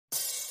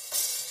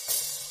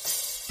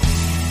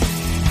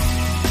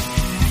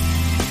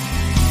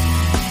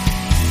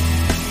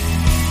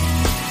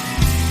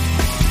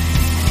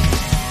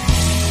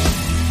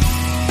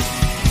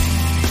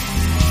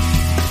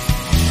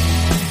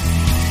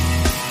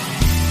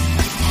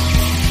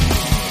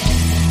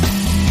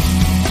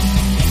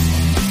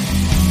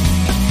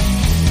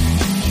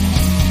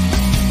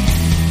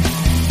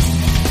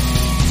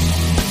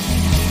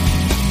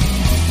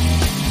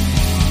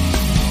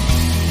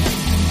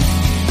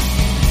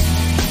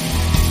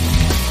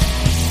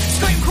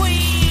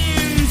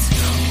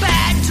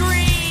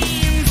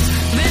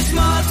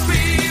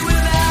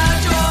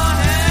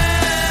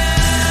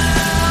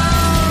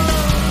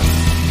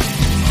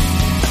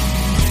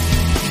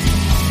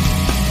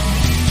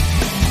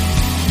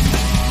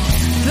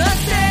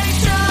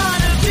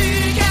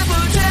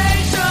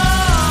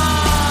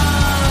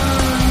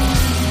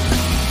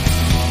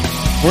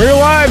We're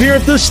live here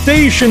at the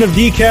station of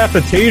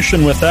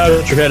decapitation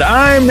without your head.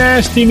 I'm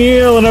Nasty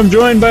Neil, and I'm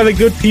joined by the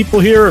good people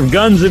here of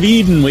Guns of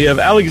Eden. We have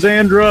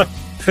Alexandra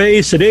Faye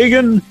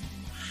Sadeghian.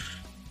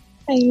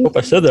 Hey. Hope I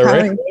said that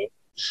right. It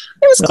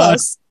was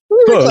close.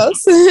 We were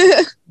close.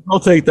 I'll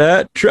take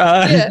that.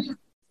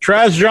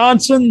 Trazz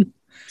Johnson.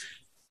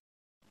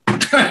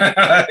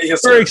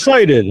 Yes, Very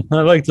excited.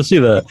 I'd like to see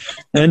that.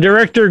 And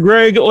director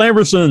Greg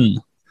Lamberson.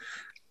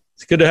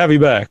 It's good to have you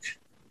back.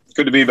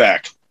 Good to be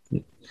back.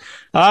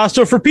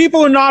 So for people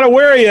who are not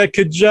aware yet,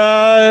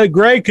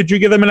 Greg, could you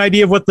give them an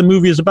idea of what the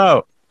movie is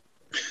about?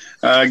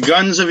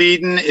 Guns of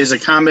Eden is a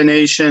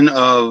combination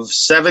of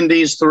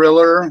 70s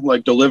thriller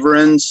like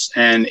Deliverance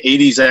and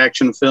 80s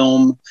action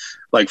film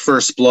like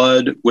First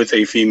Blood with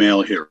a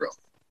female hero.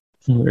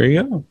 There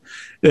you go.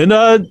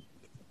 And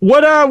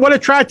what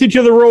attracted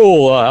you to the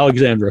role,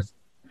 Alexandra?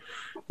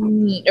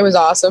 It was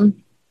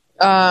awesome.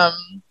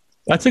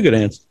 That's a good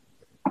answer.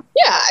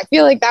 Yeah, I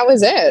feel like that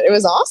was it. It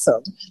was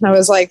awesome. I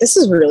was like, this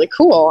is really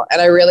cool.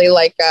 And I really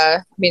like,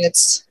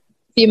 it's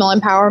female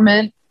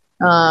empowerment.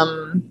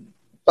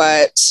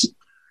 But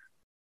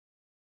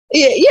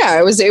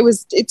yeah,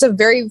 it's a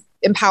very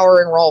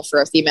empowering role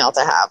for a female to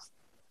have.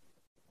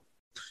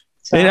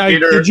 So,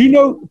 did you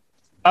know,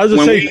 I was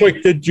going to say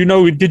quick, did you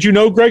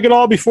know Greg at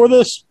all before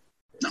this?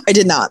 I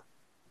did not.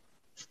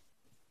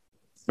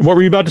 What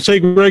were you about to say,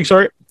 Greg?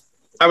 Sorry.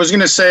 I was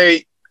going to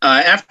say,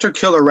 after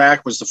Killer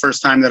Rack was the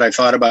first time that I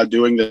thought about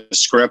doing the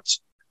script,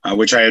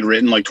 which I had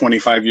written like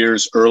 25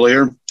 years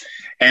earlier.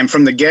 And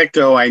from the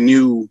get-go, I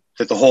knew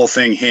that the whole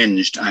thing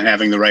hinged on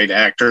having the right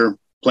actor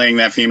playing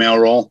that female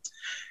role.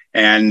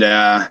 And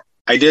I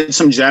did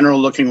some general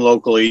looking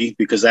locally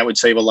because that would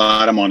save a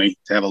lot of money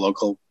to have a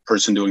local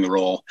person doing the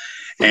role.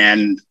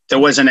 And there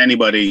wasn't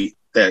anybody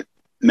that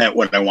met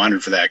what I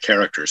wanted for that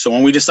character. So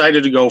when we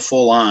decided to go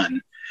full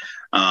on,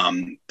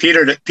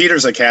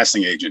 Peter's a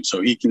casting agent,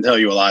 so he can tell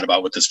you a lot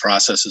about what this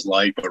process is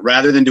like. But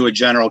rather than do a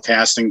general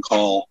casting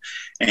call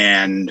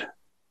and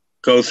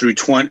go through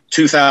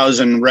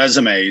 2,000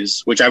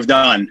 resumes, which I've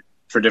done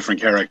for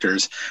different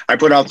characters, I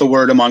put out the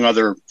word among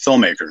other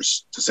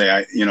filmmakers to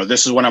say,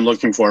 this is what I'm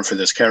looking for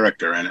this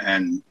character.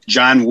 And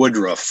John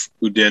Woodruff,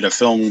 who did a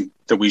film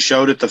that we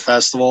showed at the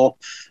festival.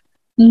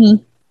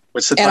 Mm-hmm.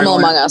 What's the Animal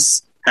title? Among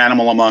Us.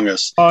 Animal Among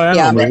Us. Oh,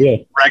 yeah.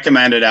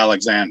 Recommended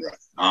Alexandra.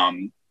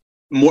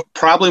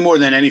 Probably more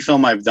than any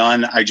film I've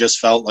done, I just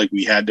felt like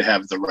we had to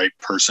have the right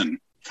person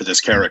for this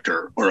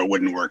character or it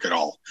wouldn't work at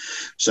all.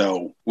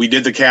 So we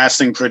did the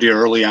casting pretty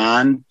early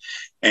on.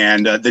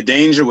 And the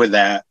danger with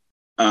that,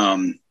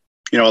 a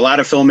lot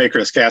of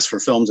filmmakers cast for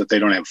films that they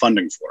don't have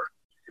funding for.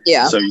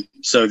 Yeah.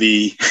 So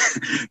the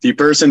the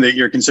person that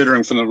you're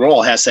considering for the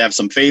role has to have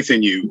some faith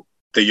in you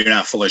that you're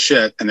not full of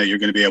shit and that you're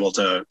going to be able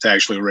to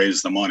actually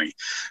raise the money.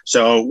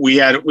 So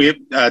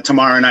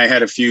Tamara and I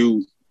had a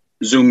few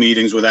Zoom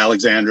meetings with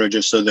Alexandra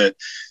just so that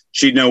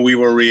she'd know we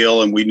were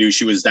real and we knew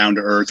she was down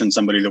to earth and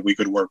somebody that we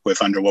could work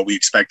with under what we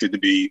expected to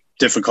be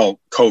difficult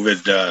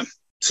COVID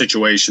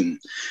situation.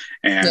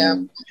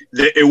 And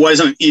it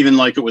wasn't even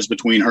like it was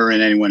between her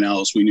and anyone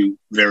else. We knew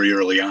very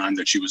early on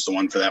that she was the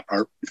one for that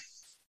part.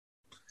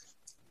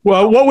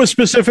 Well, what was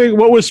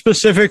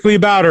specifically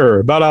about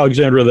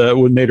Alexandra that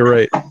would made her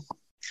right?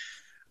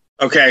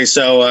 Okay.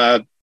 So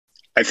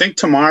I think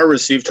Tamara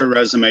received her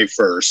resume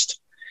first.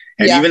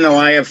 And even though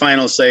I have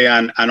final say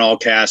on all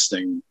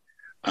casting,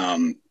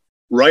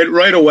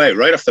 right away,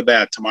 right off the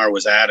bat, Tamara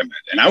was adamant.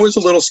 And I was a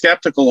little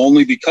skeptical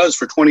only because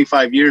for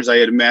 25 years, I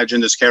had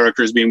imagined this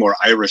character as being more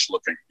Irish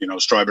looking,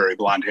 strawberry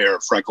blonde hair,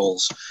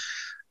 freckles,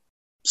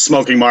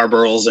 smoking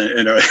Marlboros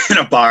in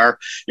a bar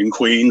in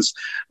Queens.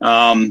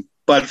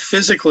 But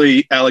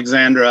physically,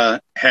 Alexandra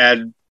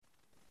had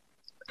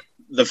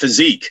the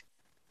physique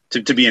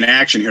to be an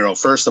action hero,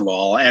 first of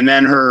all. And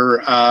then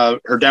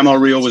her demo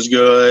reel was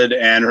good.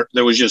 And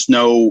there was just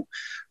no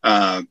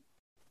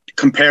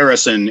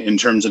comparison in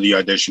terms of the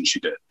audition she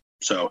did.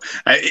 So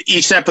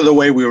each step of the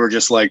way, we were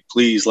just like,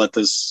 please let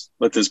this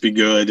be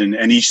good.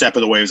 And each step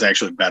of the way was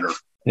actually better.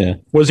 Yeah.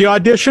 Was the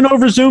audition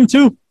over Zoom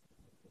too?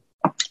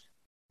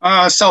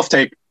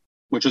 Self-tape,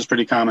 which is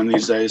pretty common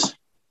these days.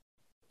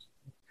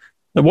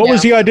 And what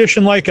was the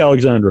audition like,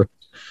 Alexandra?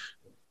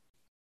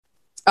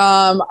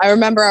 I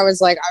remember I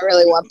was like, I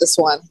really want this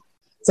one.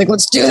 It's like,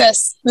 let's do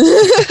this.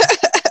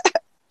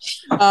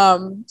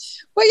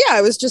 But yeah,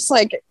 it was just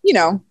like,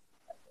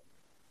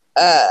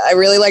 I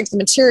really liked the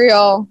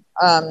material.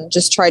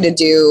 Just try to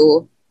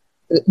do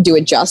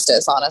it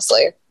justice,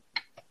 honestly.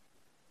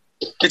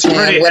 It's a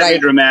pretty heavy,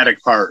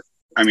 dramatic part.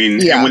 I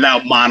mean, and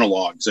without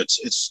monologues,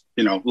 it's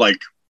like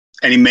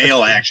any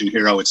male action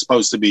hero, it's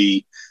supposed to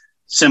be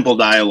simple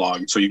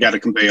dialogue. So you got to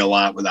convey a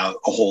lot without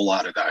a whole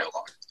lot of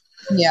dialogue.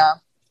 Yeah.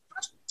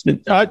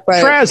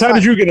 Trazz, how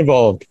did you get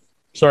involved?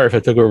 Sorry if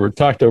I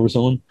talked over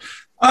someone.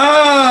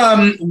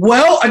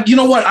 Well, you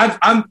know what?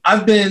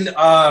 I've been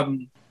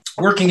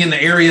working in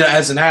the area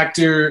as an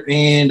actor,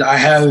 and I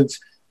have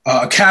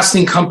a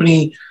casting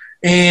company,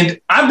 and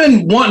I've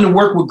been wanting to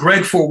work with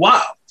Greg for a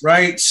while,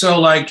 right?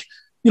 So,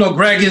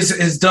 Greg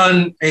has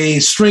done a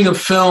string of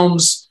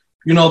films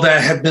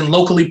that have been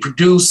locally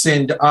produced.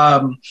 And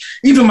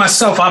even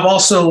myself, I've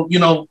also,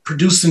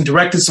 produced and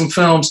directed some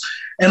films.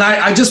 And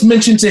I just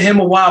mentioned to him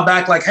a while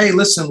back, like, hey,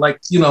 listen, like,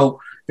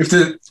 if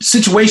the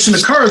situation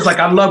occurs, like,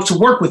 I'd love to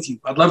work with you.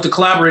 I'd love to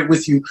collaborate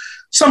with you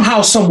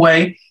somehow, some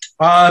way.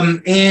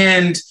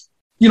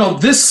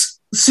 This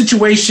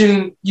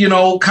situation,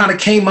 kind of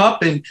came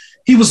up, and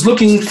he was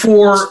looking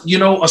for,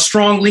 a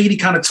strong lead. He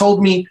kind of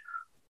told me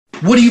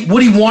what he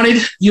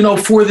wanted,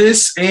 for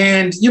this.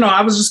 And,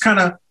 I was just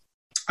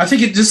I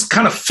think it just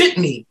kind of fit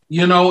me,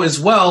 as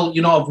well,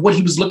 of what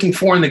he was looking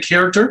for in the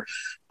character.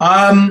 We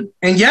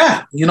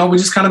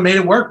just kind of made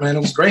it work, man. It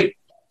was great.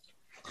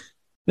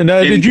 And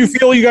did you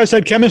feel you guys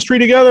had chemistry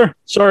together?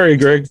 Sorry,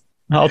 Greg.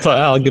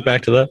 I'll get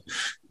back to that.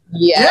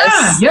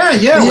 Yes.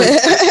 Yeah.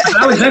 With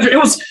Alexandra, it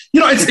was,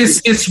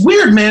 it's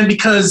weird, man,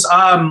 because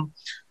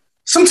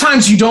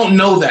sometimes you don't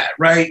know that,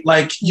 right?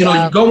 Like, you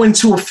go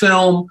into a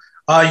film,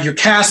 you're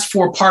cast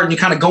for a part, and you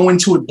kind of go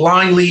into it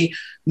blindly,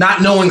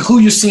 not knowing who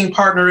your scene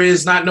partner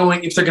is, not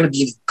knowing if they're going to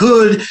be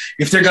good,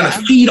 if they're going to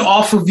feed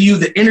off of you,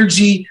 the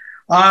energy.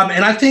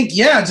 And I think,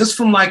 just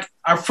from like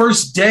our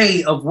first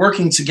day of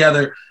working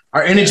together,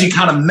 our energy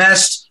kind of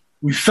meshed.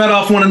 We fed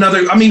off one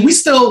another. I mean, we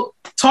still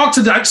talk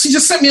she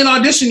just sent me an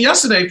audition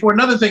yesterday for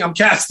another thing I'm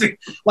casting.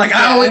 Like,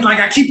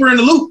 I keep her in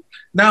the loop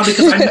now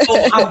because I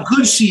know how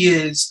good she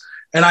is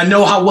and I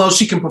know how well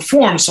she can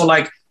perform. So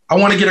like, I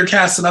want to get her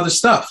cast in other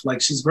stuff.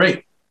 Like, she's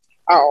great.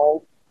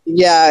 Oh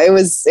yeah. It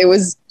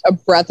was a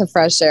breath of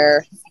fresh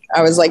air.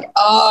 I was like,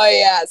 oh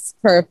yes,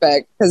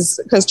 perfect. Cause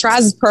Trazz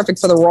is perfect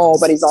for the role,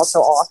 but he's also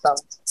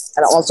awesome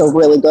and also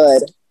really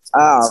good.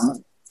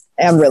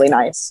 And really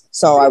nice.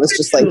 So I was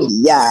just like,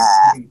 yeah.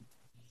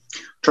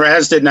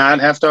 Trazz did not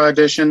have to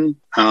audition.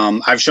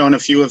 I've shown a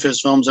few of his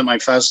films at my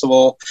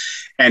festival,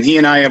 and he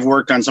and I have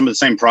worked on some of the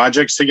same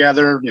projects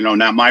together.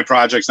 Not my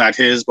projects, not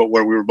his, but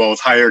where we were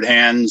both hired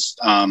hands.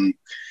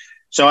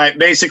 So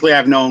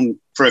I've known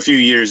for a few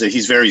years that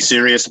he's very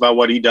serious about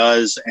what he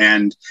does.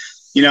 And,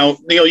 Neil,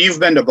 you've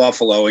been to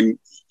Buffalo and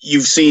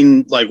you've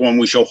seen, like, when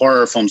we show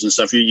horror films and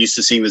stuff, you're used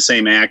to seeing the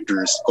same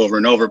actors over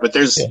and over, but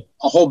there's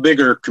a whole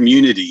bigger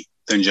community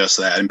than just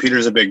that. And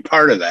Peter's a big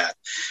part of that.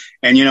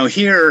 And,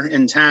 here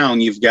in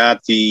town, you've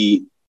got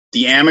the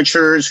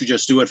amateurs who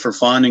just do it for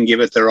fun and give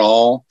it their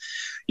all.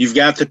 You've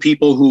got the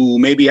people who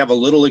maybe have a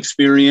little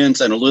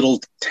experience and a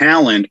little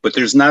talent, but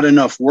there's not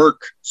enough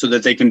work so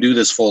that they can do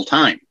this full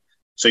time.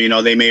 So,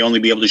 they may only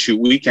be able to shoot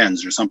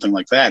weekends or something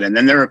like that. And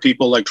then there are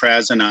people like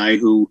Trazz and I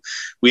who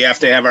we have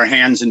to have our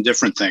hands in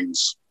different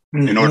things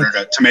in order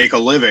to make a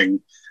living.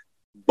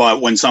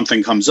 But when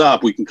something comes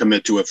up, we can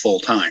commit to it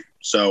full time.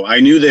 So I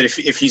knew that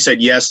if he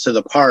said yes to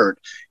the part,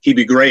 he'd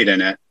be great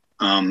in it.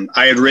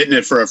 I had written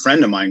it for a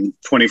friend of mine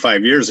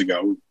 25 years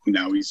ago.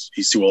 Now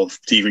he's too old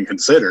to even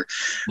consider.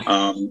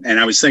 And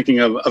I was thinking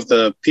of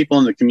the people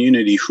in the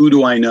community. Who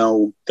do I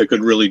know that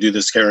could really do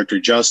this character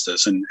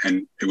justice? And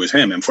it was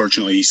him.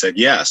 Unfortunately, he said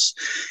yes.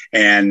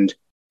 And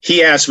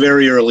he asked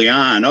very early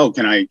on,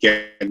 can I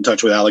get in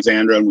touch with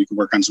Alexandra and we can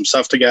work on some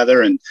stuff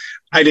together? And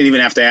I didn't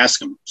even have to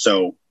ask him.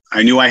 So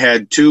I knew I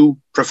had two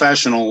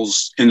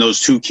professionals in those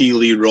two key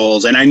lead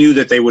roles, and I knew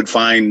that they would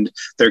find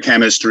their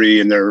chemistry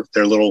and their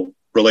little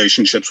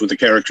relationships with the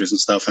characters and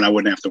stuff, and I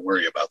wouldn't have to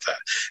worry about that.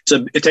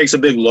 So it takes a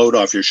big load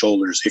off your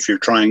shoulders if you're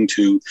trying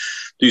to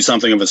do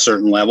something of a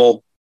certain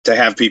level, to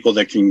have people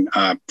that can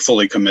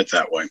fully commit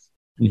that way.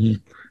 Mm-hmm.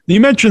 You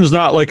mentioned it's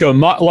not like a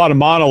lot of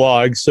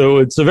monologues, so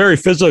it's a very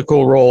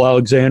physical role,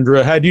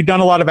 Alexandra. Had you done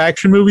a lot of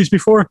action movies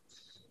before?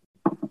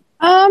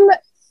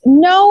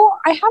 No,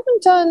 I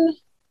hadn't done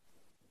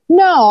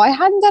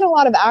a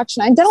lot of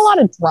action. I did a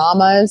lot of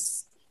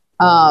dramas.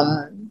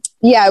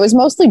 It was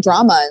mostly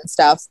drama and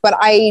stuff, but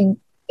I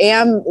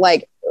am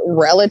like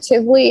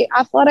relatively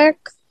athletic.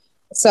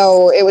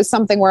 So it was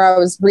something where I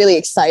was really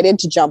excited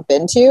to jump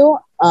into.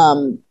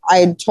 I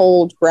had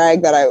told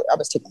Greg that I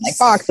was taking like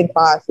boxing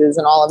classes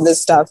and all of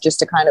this stuff just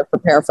to kind of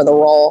prepare for the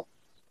role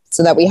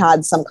so that we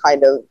had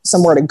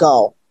somewhere to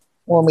go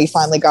when we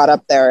finally got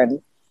up there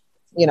and,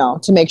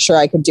 to make sure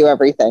I could do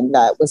everything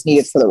that was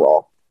needed for the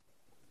role.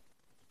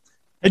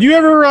 Had you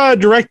ever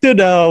directed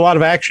a lot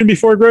of action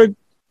before, Greg?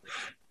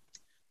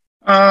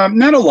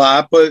 Not a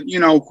lot, but,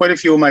 quite a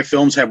few of my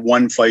films have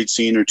one fight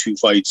scene or two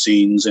fight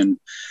scenes. And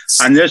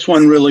on this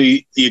one,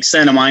 really, the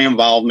extent of my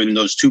involvement in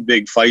those two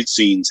big fight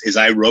scenes is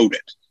I wrote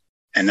it.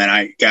 And then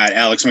I got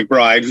Alex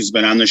McBride, who's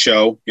been on the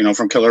show,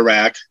 from Killer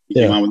Rack. He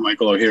came on with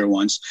Michael O'Hare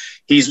once.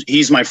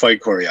 He's my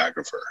fight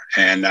choreographer.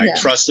 And I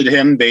trusted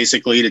him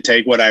basically to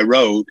take what I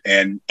wrote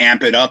and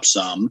amp it up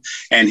some.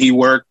 And he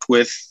worked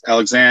with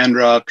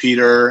Alexandra,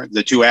 Peter,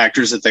 the two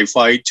actors that they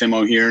fight, Tim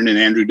O'Hearn and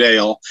Andrew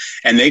Dale.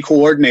 And they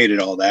coordinated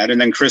all that. And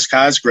then Chris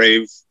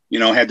Cosgrave,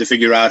 had to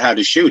figure out how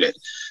to shoot it.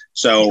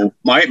 So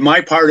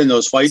my part in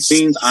those fight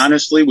scenes,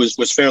 honestly,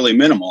 was fairly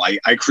minimal.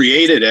 I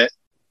created it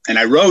and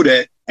I wrote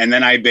it. And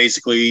then I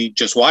basically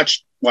just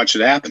watched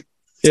it happen.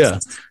 Yeah.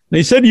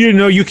 They said,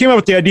 you came up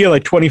with the idea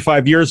like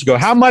 25 years ago.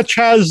 How much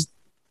has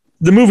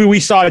the movie we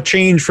saw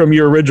changed from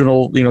your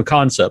original,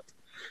 concept?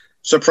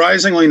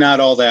 Surprisingly, not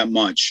all that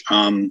much.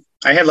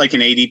 I had like an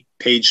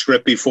 80-page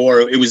script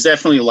before. It was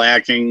definitely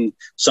lacking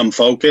some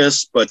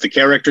focus, but the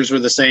characters were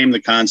the same.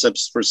 The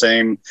concepts were the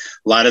same.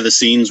 A lot of the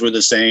scenes were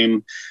the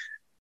same.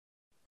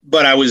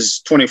 But I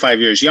was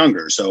 25 years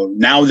younger. So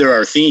now there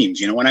are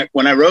themes.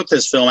 When I wrote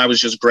this film, I was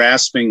just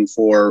grasping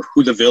for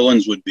who the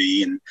villains would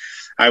be. And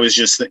I was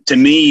just, to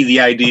me, the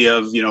idea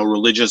of,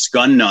 religious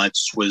gun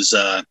nuts was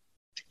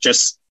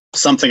just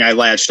something I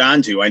latched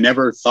onto. I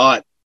never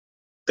thought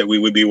that we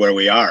would be where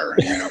we are.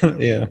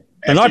 Yeah.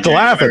 And not to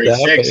laugh at that.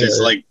 It's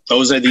like,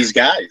 those are these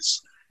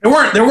guys. There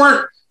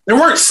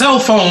weren't cell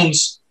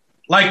phones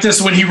like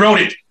this when he wrote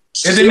it.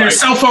 And then there's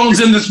cell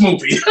phones in this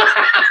movie.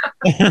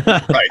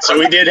 Right. So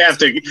we did have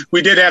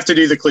to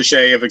do the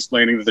cliche of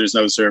explaining that there's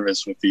no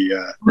service with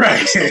the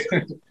right.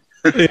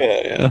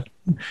 Yeah.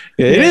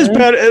 It is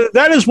bad.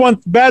 That is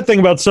one bad thing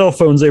about cell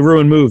phones. They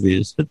ruin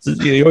movies.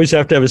 You always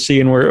have to have a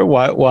scene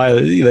why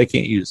they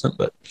can't use them.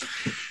 But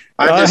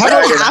it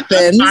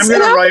happens. I'm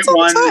going to write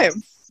one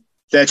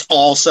that's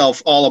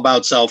all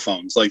about cell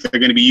phones. Like, they're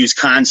going to be used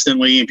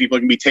constantly, and people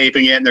are going to be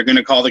taping it, and they're going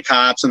to call the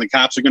cops, and the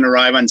cops are going to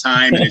arrive on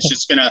time, and it's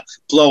just going to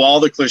blow all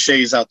the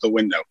cliches out the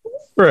window.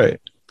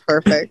 Right.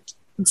 Perfect.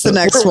 It's the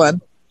next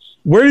one.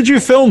 Where did you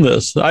film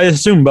this? I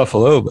assume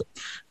Buffalo, but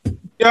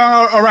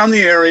yeah, around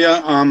the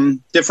area,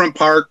 different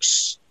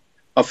parks,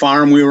 a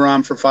farm we were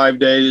on for 5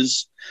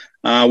 days.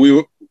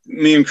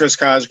 Me and Chris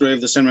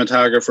Cosgrave, the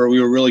cinematographer, we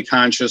were really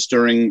conscious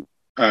during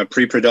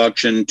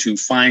pre-production to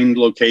find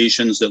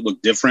locations that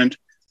look different.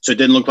 So it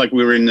didn't look like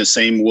we were in the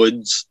same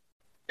woods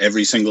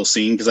every single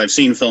scene, because I've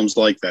seen films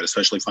like that,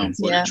 especially found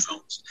footage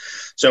films.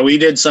 So we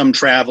did some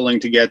traveling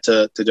to get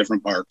to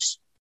different parks,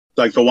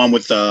 like the one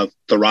with the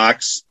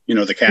rocks,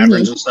 the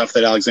caverns and stuff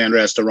that Alexandra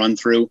has to run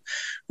through,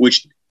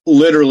 which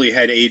literally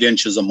had 8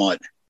 inches of mud.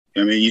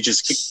 I mean, you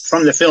just,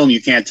 from the film,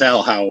 you can't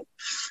tell how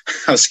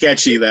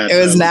sketchy that. It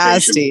was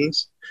nasty.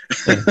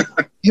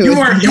 You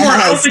weren't.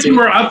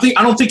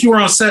 I don't think you were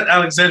on set,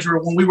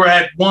 Alexandra, when we were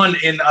at one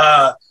in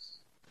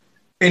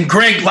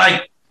Greg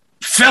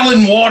fell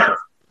in water.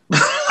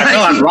 I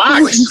fell on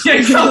rocks. Yeah,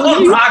 he fell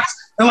on rocks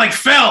and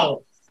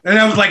fell. And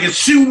I was like, his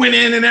shoe went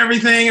in and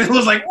everything. And it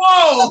was like,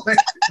 whoa.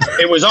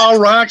 It was all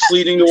rocks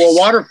leading to a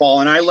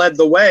waterfall. And I led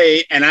the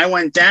way, and I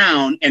went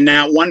down, and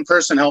not one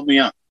person helped me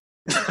up.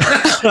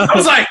 I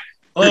was like,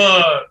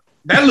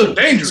 that looked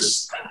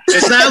dangerous.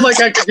 It's not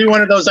like I could do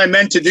one of those I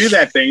meant to do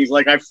that things.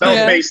 Like, I fell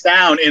face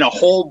down in a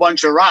whole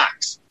bunch of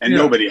rocks, and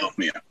nobody helped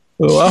me up.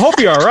 Well, I hope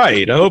you're all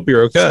right. I hope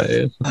you're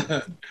okay.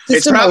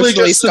 It's probably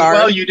just as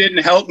well you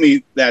didn't help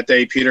me that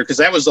day, Peter, because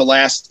that was the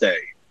last day.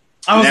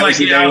 That was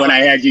the day when I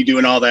had you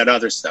doing all that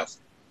other stuff.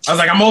 I was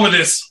like, I'm over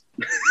this.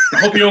 I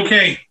hope you're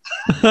okay.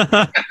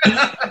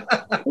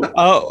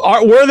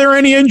 Were there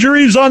any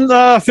injuries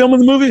on filming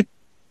the movie?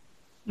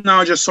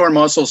 No, just sore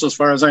muscles as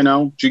far as I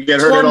know. Did you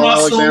get hurt at all,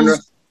 Alexandra?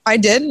 I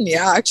didn't.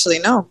 Yeah, actually,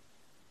 no.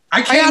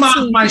 I came out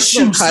of my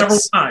shoe several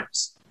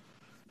times.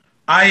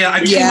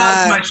 I came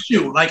out of my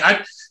shoe.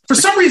 For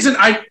some reason,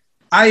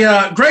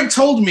 Greg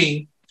told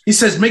me, he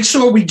says, make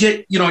sure we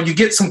get, you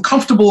get some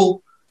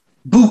comfortable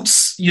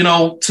boots,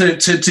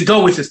 to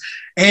go with this.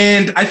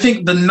 And I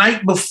think the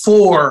night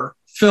before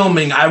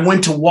filming, I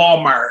went to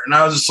Walmart and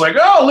I was just like,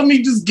 oh, let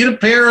me just get a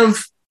pair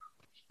of,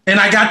 and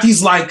I got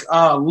these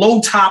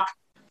low top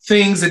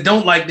things that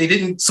they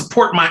didn't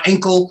support my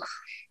ankle.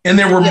 And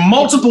there were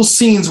multiple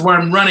scenes where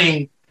I'm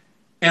running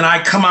and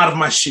I come out of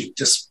my shoe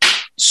just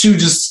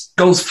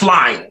goes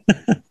flying.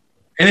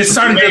 And it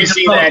started to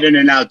see that in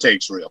an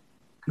outtakes reel.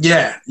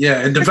 Yeah.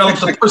 It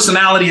developed a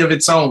personality of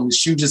its own. The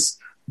shoe just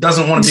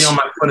doesn't want to be on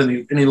my foot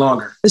any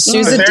longer.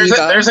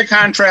 There's a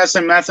contrast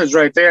in methods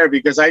right there,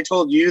 because I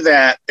told you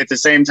that at the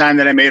same time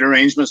that I made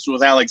arrangements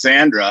with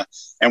Alexandra,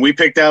 and we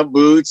picked out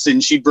boots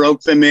and she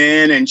broke them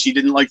in and she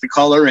didn't like the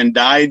color and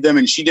dyed them,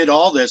 and she did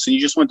all this, and you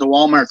just went to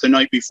Walmart the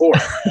night before.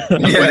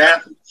 What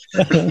happened?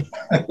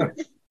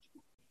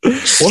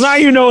 Well,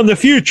 now in the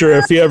future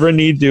if you ever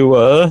need to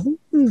go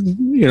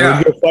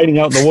fighting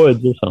out in the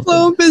woods or something.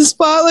 Blow up his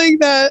spot like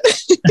that.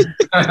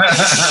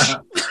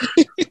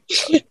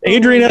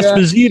 Adrian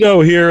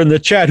Esposito here in the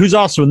chat, who's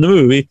also in the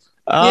movie.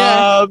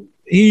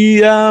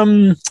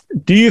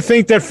 Do you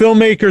think that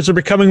filmmakers are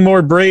becoming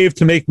more brave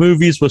to make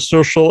movies with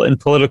social and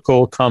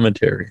political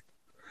commentary?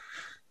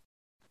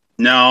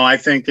 No, I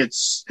think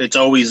it's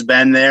always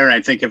been there.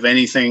 I think if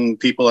anything,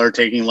 people are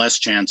taking less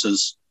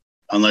chances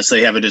unless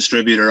they have a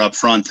distributor up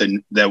front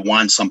that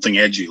wants something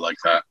edgy like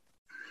that.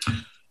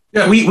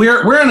 Yeah,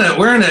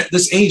 we're in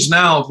this age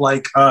now of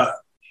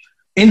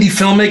indie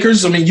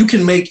filmmakers. I mean, you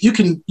can make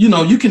people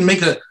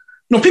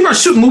are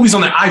shooting movies on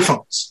their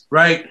iPhones,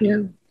 right?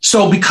 Yeah.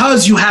 So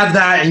because you have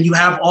that and you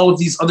have all of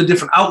these other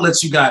different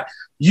outlets, you got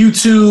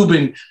YouTube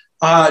and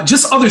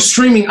just other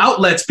streaming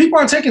outlets, people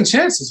aren't taking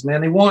chances, man.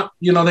 They want,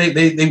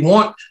 they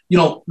want,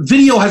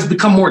 video has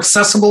become more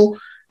accessible,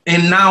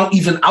 and now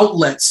even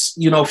outlets,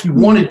 if you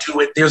want to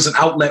do it, there's an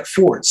outlet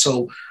for it.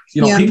 So,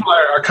 people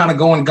are kind of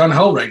going gun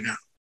ho right now.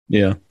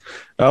 Yeah.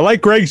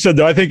 Like Greg said,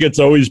 though, I think it's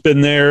always been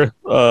there.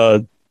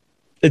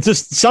 It's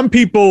just some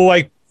people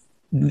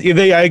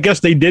I guess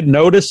they did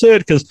notice it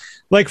because,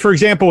 like, for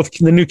example, with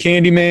the new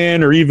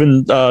Candyman or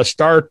even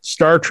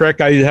Star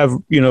Trek, I have,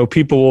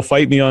 people will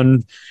fight me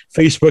on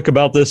Facebook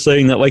about this,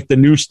 saying that like the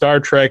new Star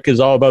Trek is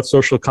all about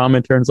social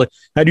commentary. And it's like,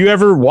 had you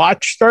ever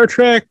watched Star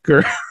Trek?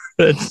 Or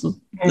that's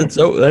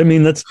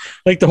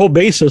like the whole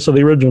basis of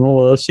the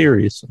original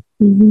series.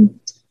 Mm-hmm.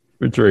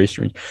 It's very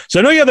strange. So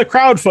I know you have the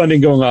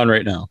crowdfunding going on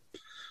right now.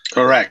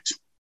 Correct.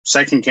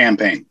 Second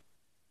campaign.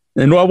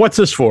 And what's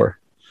this for?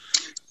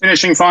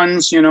 Finishing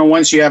funds.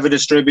 Once you have a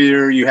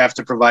distributor, you have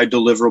to provide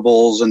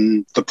deliverables,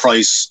 and the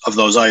price of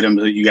those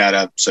items that you got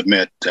to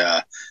submit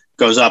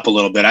goes up a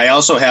little bit. I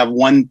also have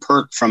one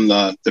perk from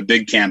the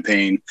big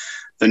campaign,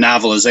 the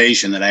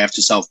novelization, that I have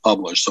to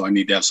self-publish. So I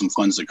need to have some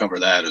funds to cover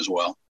that as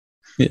well.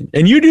 Yeah.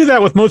 And you do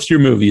that with most of your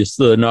movies,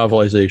 the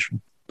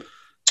novelization.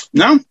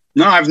 No,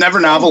 I've never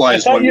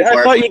novelized one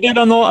before. I thought you did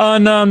on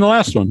the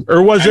last one.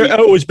 Or was it?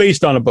 It was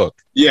based on a book.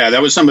 Yeah,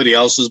 that was somebody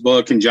else's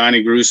book, and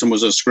Johnny Gruesome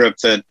was a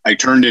script that I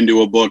turned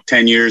into a book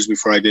 10 years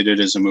before I did it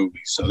as a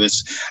movie. So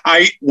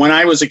when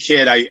I was a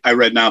kid, I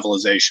read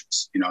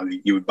novelizations.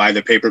 You would buy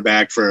the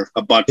paperback for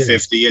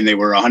 $1.50, and they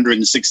were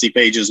 160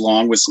 pages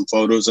long with some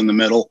photos in the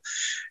middle.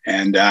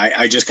 And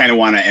I just kind of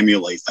want to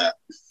emulate that.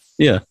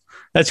 Yeah,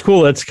 that's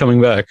cool. That's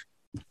coming back,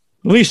 at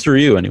least through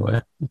you,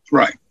 anyway.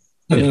 Right.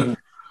 Yeah.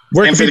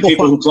 And for the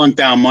people who plunk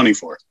down money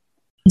for it.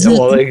 Yeah,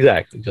 well,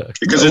 exactly.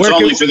 Because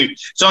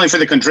it's only for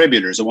the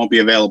contributors. It won't be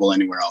available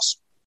anywhere else.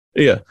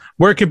 Yeah.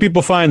 Where can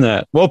people find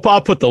that? Well,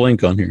 I'll put the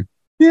link on here.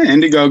 Yeah,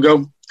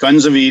 Indiegogo,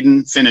 Guns of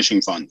Eden,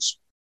 finishing funds.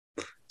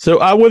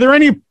 So were there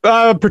any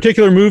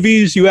particular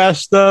movies you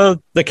asked the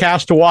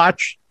cast to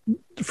watch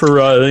for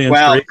the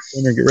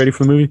inspiration or get ready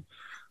for the movie?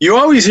 You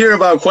always hear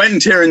about Quentin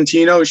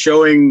Tarantino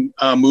showing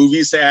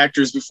movies to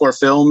actors before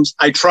films.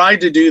 I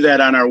tried to do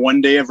that on our one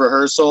day of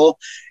rehearsal,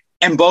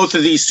 and both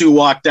of these two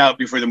walked out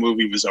before the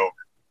movie was over.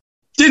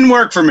 Didn't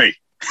work for me.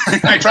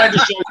 I tried to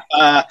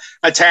show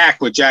Attack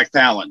with Jack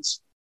Palance.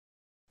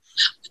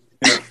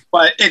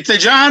 But the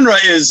genre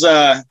is,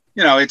 actually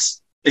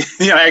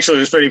it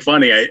was pretty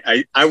funny.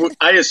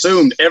 I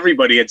assumed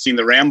everybody had seen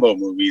the Rambo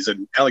movies,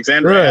 and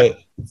Alexandra right.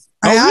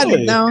 I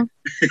hadn't, no.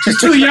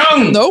 She's too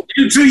young. Nope.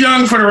 You're too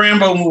young for the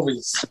Rambo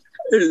movies.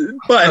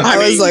 But I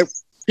was like,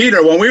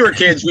 Peter, when we were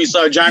kids, we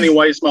saw Johnny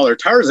Weissmuller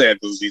Tarzan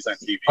movies on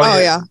TV. Oh,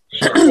 yeah.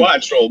 We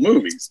watched old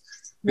movies.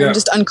 We're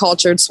just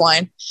uncultured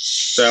swine.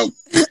 So,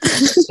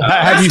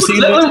 have you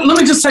seen let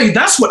me just tell you,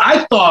 that's what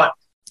I thought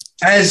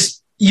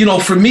as,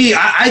 for me,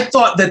 I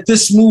thought that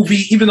this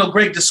movie, even though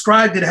Greg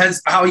described it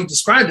as how he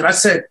described it, I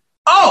said,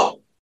 oh,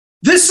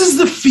 this is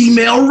the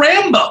female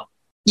Rambo.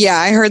 Yeah,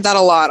 I heard that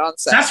a lot on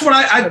set. That's what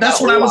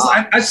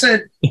I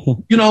said,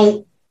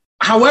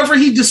 however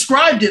he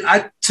described it,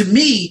 to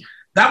me,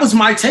 that was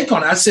my take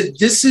on it. I said,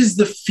 this is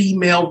the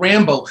female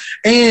Rambo.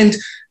 And,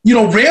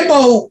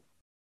 Rambo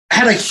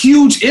had a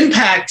huge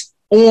impact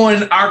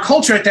on our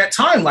culture at that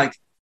time. Like,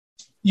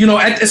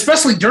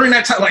 especially during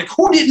that time, like,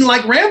 who didn't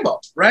like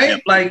Rambo, right?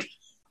 Yep. Like,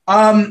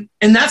 and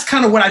that's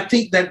kind of what I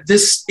think that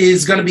this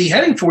is going to be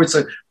heading for. It's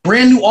a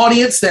brand new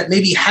audience that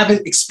maybe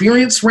haven't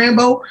experienced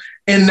Rambo.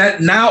 And that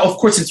now, of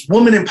course, it's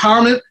woman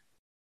empowerment.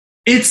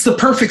 It's the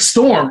perfect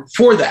storm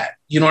for that.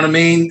 You know what I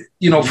mean?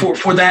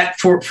 For that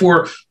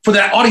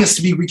audience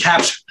to be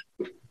recaptured.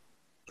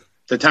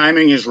 The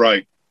timing is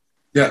right.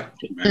 Yeah.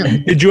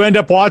 Did you end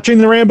up watching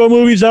the Rambo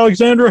movies,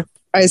 Alexandra?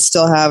 I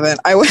still haven't.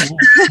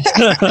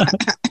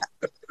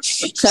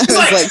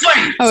 Sylvester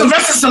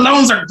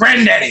Stallone's her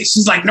granddaddy.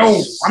 She's like,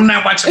 no, I'm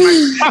not watching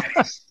my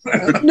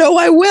granddaddy. No,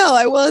 I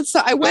will.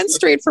 So I went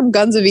straight from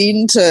Guns of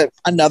Eden to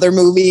another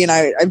movie, and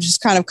I've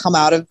just kind of come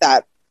out of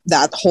that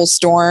whole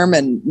storm,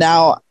 and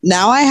now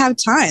I have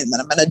time,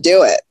 and I'm going to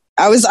do it.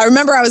 I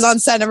remember I was on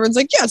set, and everyone's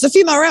like, yeah, it's a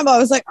female Rambo. I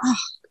was like, oh,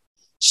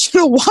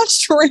 should have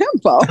watched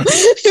Rambo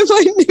if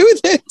I knew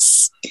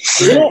this.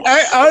 Well,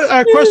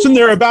 a question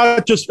there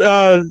about just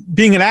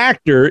being an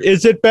actor.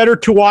 Is it better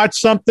to watch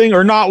something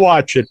or not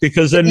watch it?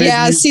 Because then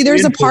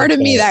there's a part of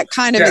me that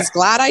kind of is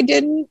glad I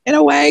didn't, in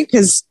a way,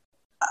 because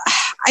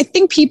I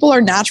think people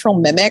are natural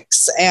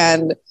mimics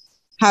and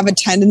have a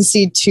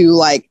tendency to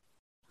like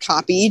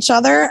copy each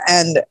other.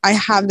 And I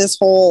have this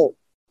whole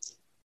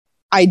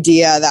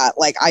idea that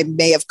like I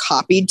may have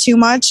copied too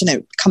much and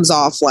it comes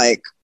off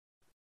like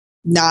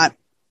not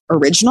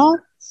original.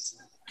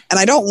 And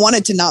I don't want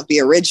it to not be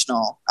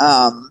original.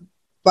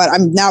 But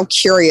I'm now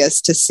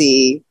curious to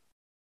see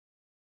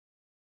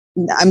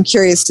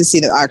to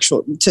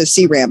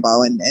see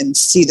Rambo and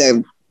see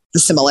the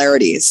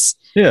similarities.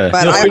 Yeah.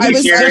 But I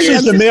was this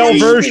is the male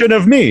version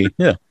of me.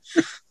 Yeah.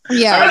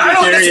 Yeah. I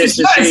was curious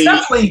to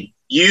see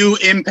you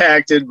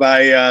impacted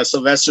by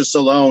Sylvester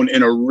Stallone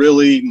in a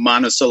really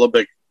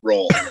monosyllabic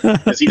role.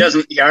 Because he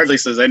hardly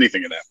says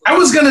anything in that. I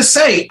was gonna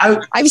say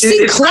I've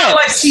seen it's clips. Not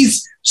like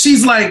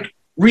she's like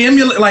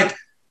re-emulate like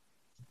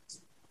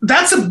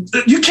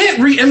you can't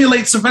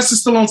re-emulate Sylvester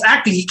Stallone's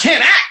acting. He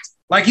can't act.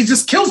 Like he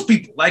just kills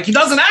people. Like he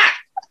doesn't act.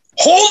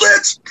 Hold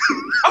it!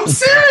 I'm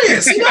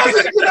serious. He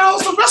doesn't,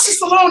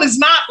 Sylvester Stallone is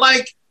not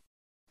like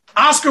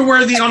Oscar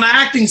worthy on the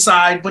acting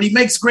side, but he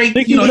makes great. I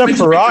think he's up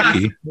for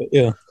Rocky.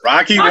 Yeah,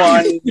 Rocky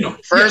 1,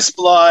 First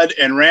Blood,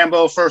 and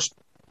Rambo First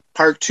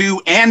Part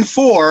 2 and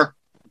 4.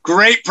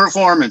 Great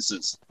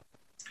performances.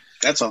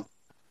 That's all.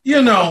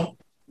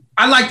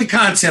 I like the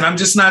content. I'm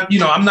just not.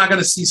 I'm not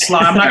going to see Sly.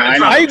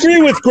 I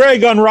agree with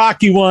Greg on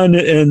Rocky 1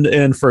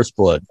 and First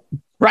Blood.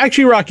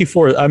 Actually, Rocky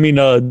 4. I mean,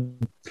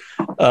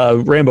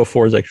 Rambo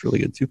 4 is actually really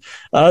good too.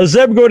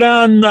 Zeb go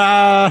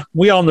down.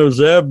 We all know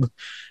Zeb.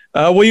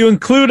 Will you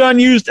include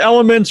unused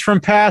elements from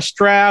past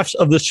drafts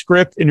of the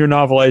script in your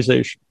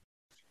novelization?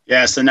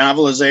 Yes, the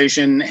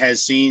novelization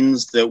has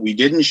scenes that we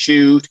didn't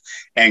shoot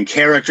and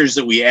characters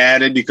that we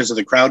added because of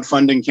the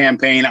crowdfunding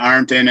campaign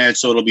aren't in it,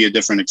 so it'll be a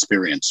different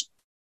experience.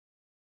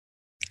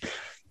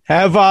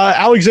 Have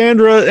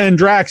Alexandra and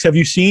Drax, have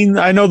you seen?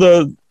 I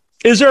know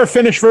is there a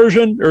finished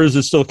version, or is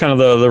it still kind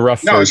of the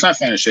rough version? No, it's not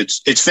finished.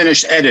 It's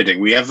finished editing.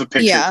 We have a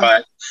picture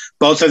cut.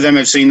 Both of them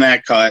have seen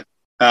that cut.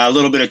 A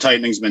little bit of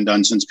tightening's been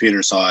done since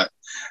Peter saw it.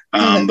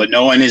 But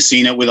no one has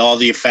seen it with all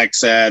the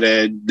effects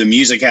added. The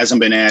music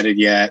hasn't been added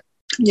yet.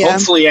 Yeah.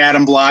 Hopefully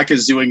Adam Block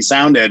is doing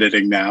sound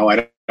editing now.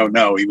 I don't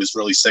know. He was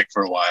really sick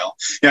for a while.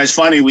 It's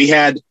funny. We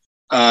had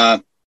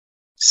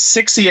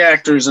 60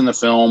 actors in the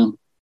film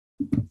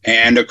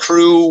and a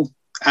crew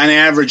on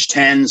average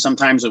 10.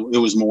 Sometimes it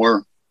was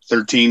more,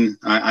 13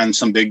 on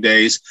some big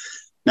days.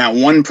 Now,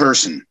 one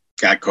person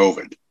got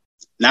COVID.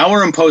 Now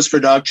we're in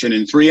post-production,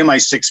 and 3 of my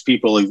 6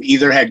 people have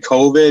either had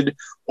COVID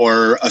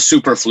or a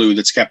super flu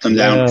that's kept them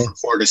down for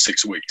 4 to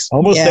 6 weeks.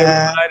 Almost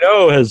everyone I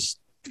know has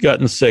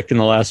gotten sick in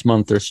the last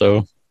month or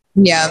so.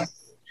 Yeah.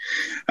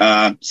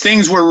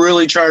 Things were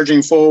really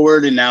charging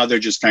forward, and now they're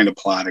just kind of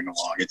plodding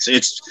along.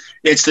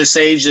 It's the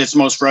stage that's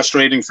most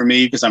frustrating for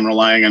me because I'm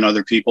relying on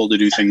other people to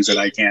do things that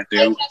I can't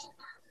do.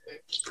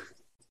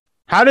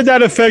 How did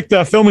that affect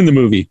filming the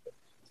movie?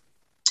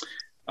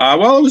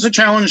 Well, it was a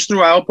challenge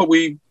throughout, but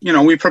we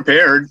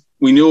prepared.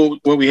 We knew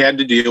what we had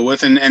to deal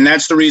with, and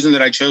that's the reason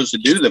that I chose to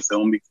do the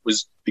film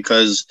was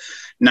because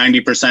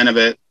 90% of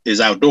it is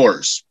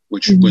outdoors,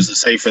 which was the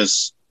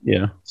safest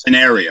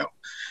scenario.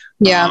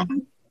 Yeah.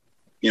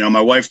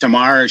 My wife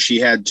Tamara, she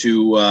had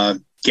to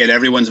get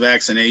everyone's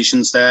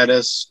vaccination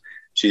status.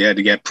 She had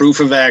to get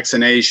proof of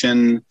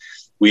vaccination.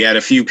 We had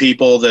a few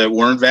people that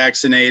weren't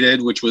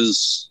vaccinated, which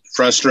was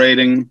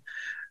frustrating,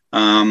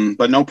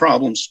 but no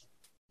problems.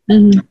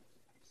 Mm-hmm.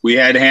 We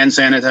had hand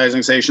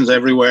sanitizing stations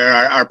everywhere.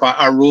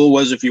 Our rule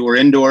was if you were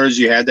indoors,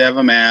 you had to have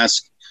a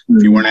mask.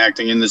 If you weren't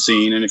acting in the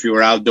scene, and if you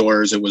were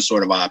outdoors, it was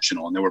sort of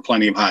optional. And there were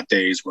plenty of hot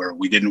days where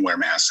we didn't wear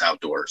masks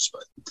outdoors.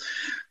 But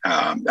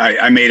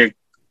I made it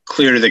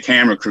clear to the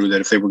camera crew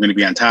that if they were going to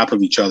be on top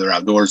of each other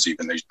outdoors,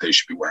 even they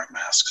should be wearing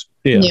masks.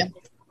 Yeah.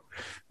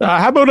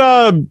 How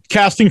about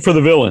casting for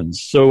the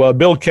villains? So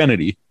Bill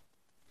Kennedy.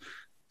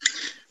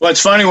 Well,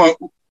 it's funny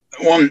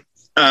when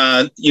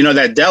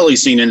that deli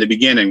scene in the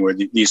beginning where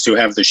these two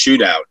have the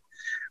shootout.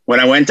 When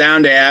I went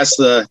down to ask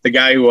the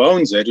guy who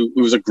owns it, who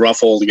was a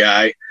gruff old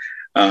guy,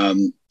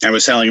 I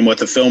was telling him what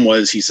the film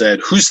was. He said,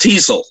 "Who's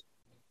Teasel?"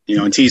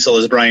 And Teasel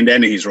is Brian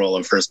Dennehy's role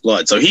in First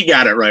Blood. So he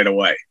got it right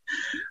away.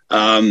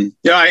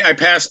 I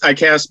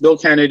cast Bill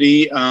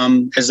Kennedy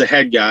as the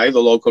head guy, the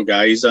local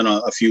guy. He's done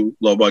a few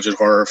low budget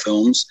horror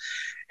films.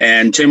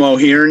 And Tim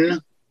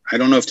O'Hearn, I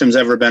don't know if Tim's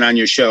ever been on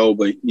your show,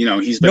 but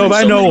he's been. No,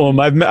 I know him.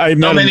 I've met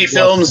so many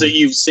films that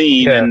you've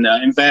seen, and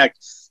in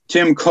fact,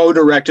 Tim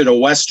co-directed a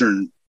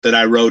Western that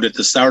I wrote at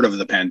the start of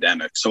the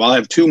pandemic. So I'll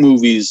have 2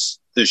 movies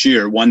this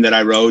year. One that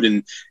I wrote,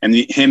 and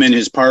him and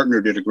his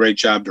partner did a great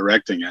job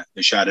directing it.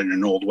 They shot it in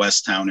an old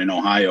West town in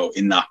Ohio at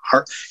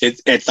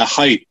the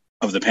height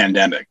of the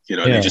pandemic.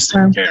 They just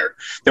didn't care.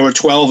 There were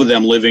 12 of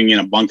them living in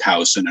a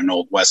bunkhouse in an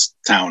old West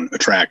town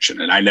attraction,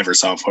 and I never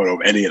saw a photo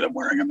of any of them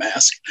wearing a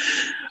mask.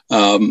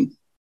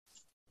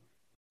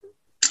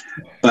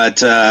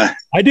 But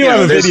I do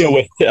have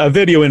a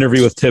video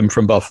interview with Tim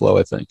from Buffalo,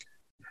 I think.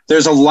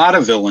 There's a lot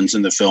of villains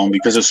in the film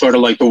because it's sort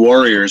of like the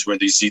Warriors, where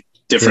they see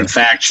different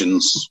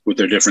factions with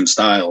their different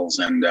styles.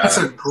 And that's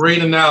a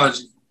great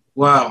analogy.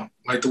 Wow,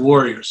 like the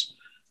Warriors.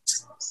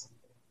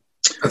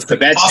 That's the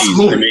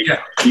Betsies. I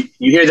mean,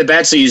 you hear the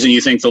Betsies and you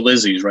think the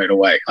Lizzies right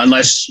away,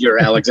 unless you're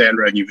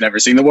Alexandra and you've never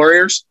seen the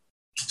Warriors.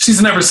 She's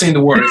never seen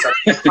the Warriors.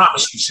 I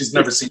promise you, she's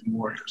never seen the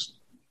Warriors.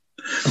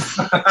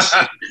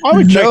 I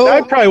would check.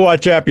 I'd probably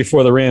watch that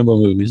before the Rambo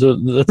movies.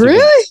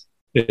 Really?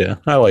 Yeah,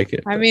 I like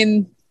it. I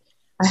mean,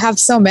 I have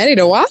so many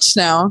to watch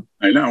now.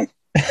 I know.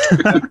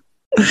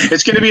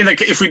 It's going to be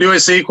if we do a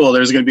sequel,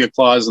 there's going to be a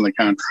clause in the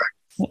contract.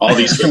 All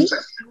these films.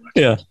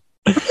 Yeah.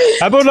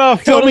 How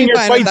about filming your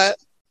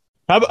fights?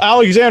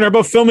 Alexander, how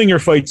about filming your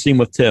fight scene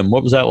with Tim?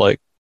 What was that like?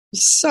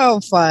 So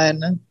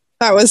fun.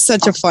 That was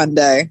such a fun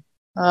day.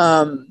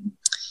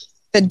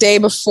 The day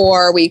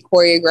before we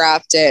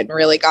choreographed it and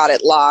really got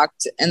it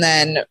locked. And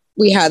then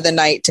we had the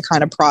night to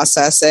kind of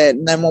process it.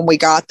 And then when we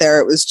got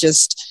there,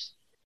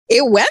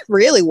 it went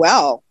really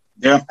well.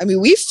 Yeah. I mean,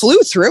 we flew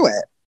through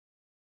it.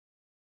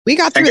 We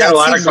got through that a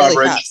lot of coverage.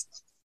 Really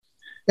fast.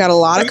 Got a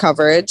lot of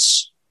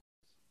coverage.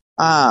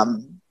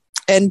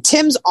 And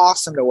Tim's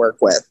awesome to work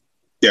with.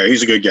 Yeah,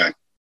 he's a good guy.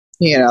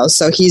 you know,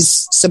 so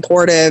he's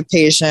supportive,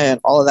 patient,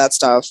 all of that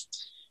stuff.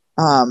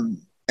 And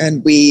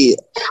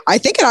I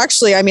think it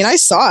actually, I mean, I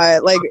saw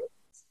it, like,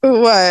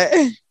 what?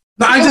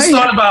 But I just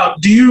thought about,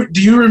 do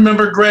you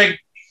remember, Greg,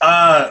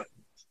 I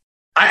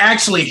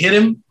actually hit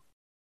him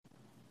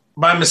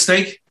by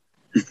mistake.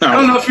 No. I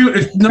don't know if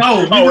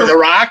with a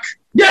rock?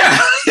 Yeah.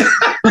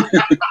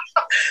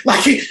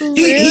 Like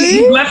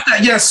he left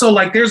that. Yeah. So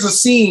like there's a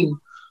scene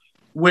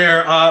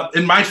where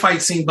in my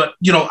fight scene, but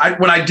you know,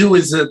 what I do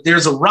is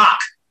there's a rock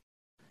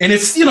and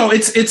it's, you know,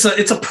 it's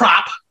a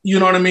prop, you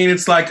know what I mean?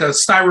 It's like a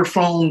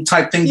styrofoam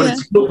type thing, but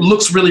it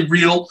looks really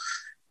real.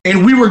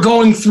 And we were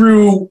going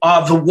through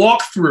the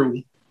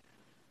walkthrough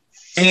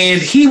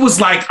and he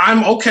was like,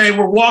 I'm okay.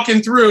 We're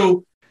walking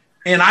through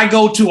and I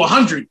go to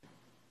 100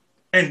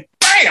 and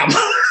bam,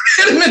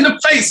 hit him in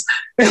the face.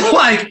 And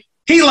like,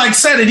 he like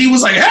said it. He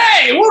was like,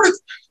 "Hey, what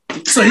is?"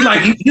 So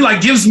he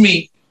gives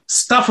me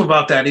stuff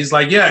about that. He's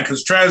like, "Yeah,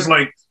 because Trazz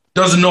like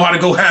doesn't know how to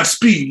go half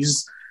speed."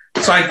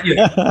 So I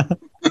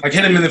like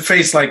hit him in the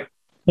face. Like,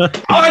 all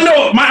I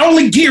know, my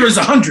only gear is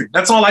 100.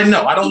 That's all I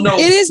know. I don't know.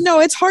 It is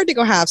it's hard to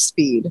go half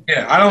speed.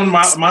 Yeah, I don't.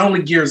 My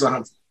only gear is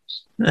 100.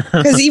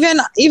 Because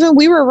even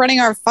we were running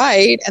our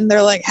fight and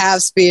they're like half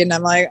speed and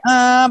I'm like,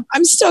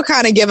 I'm still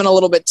kind of giving a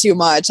little bit too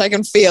much. I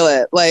can feel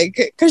it, like,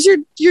 because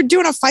you're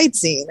doing a fight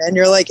scene and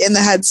you're like in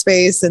the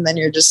headspace and then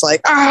you're just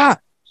like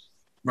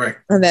right,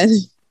 and then.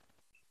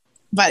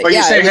 But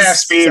you say half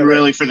speed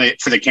really for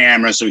the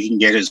camera so he can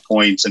get his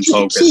points and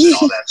focus and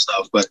all that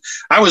stuff. But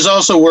I was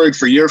also worried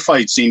for your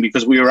fight scene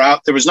because we were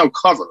out. There was no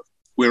cover.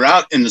 We were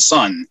out in the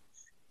sun,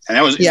 and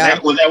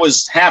that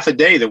was half a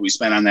day that we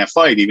spent on that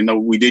fight. Even though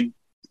we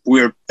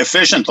were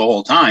efficient the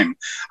whole time.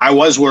 I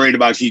was worried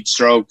about heat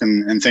stroke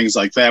and things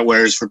like that.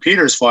 Whereas for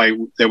Peter's fight,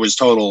 there was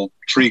total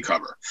tree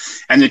cover.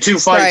 And the two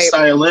fights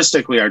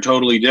stylistically are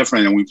totally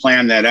different. And we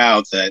planned that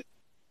out, that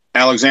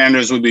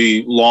Alexandra's would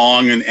be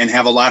long and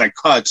have a lot of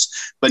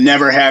cuts, but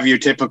never have your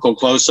typical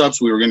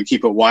close-ups. We were going to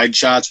keep it wide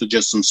shots with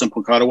just some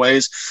simple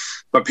cutaways.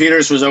 But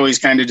Peter's was always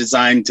kind of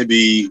designed to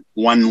be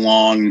one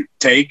long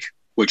take,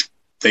 which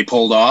they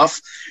pulled off.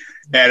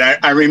 And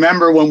I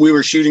remember when we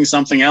were shooting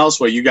something else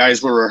where you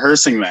guys were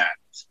rehearsing that,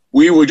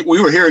 we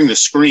were hearing the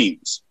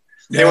screams.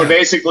 Yeah. They were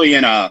basically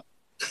in a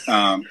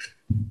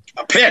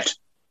pit.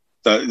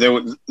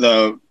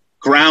 The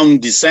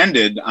ground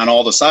descended on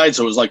all the sides,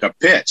 so it was like a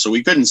pit. So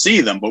we couldn't see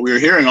them, but we were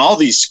hearing all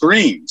these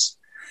screams.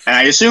 And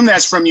I assume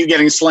that's from you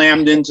getting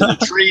slammed into the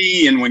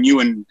tree and when you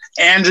and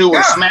Andrew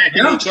were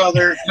smacking each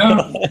other.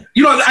 Yeah.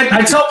 You know,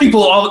 I tell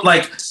people all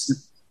like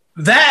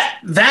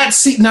that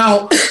scene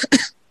now.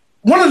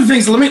 One of the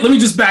things, let me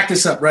just back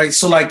this up, right?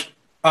 So like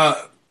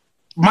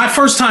my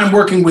first time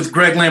working with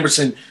Greg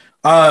Lamberson,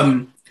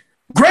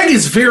 Greg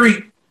is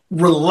very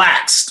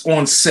relaxed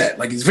on set.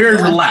 Like he's very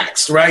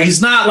relaxed, right?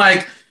 He's not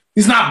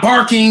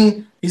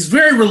barking. He's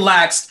very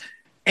relaxed.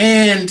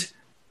 And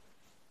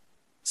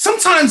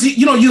sometimes,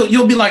 you know,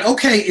 you'll be like,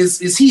 okay,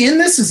 is he in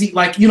this? Is he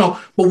like, you know,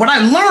 but what I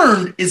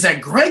learned is that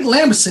Greg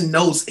Lamberson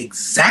knows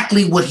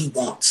exactly what he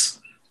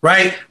wants,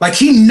 right? Like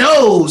he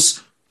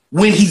knows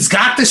when he's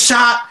got the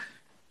shot.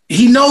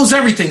 He knows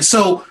everything.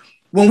 So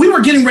when we were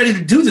getting ready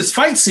to do this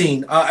fight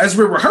scene, as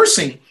we're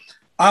rehearsing,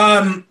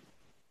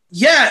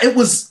 it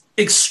was,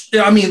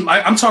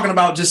 I'm talking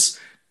about just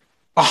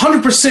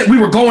 100%. We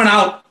were going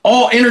out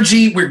all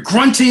energy. We're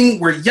grunting.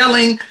 We're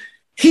yelling.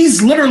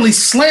 He's literally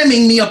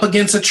slamming me up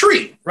against a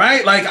tree,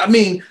 right? Like, I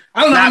mean,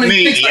 I don't know. Not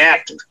me, the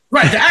actor.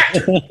 Right, the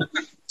actor.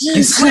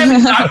 He's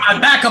slamming my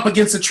back up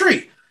against a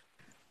tree.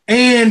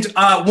 And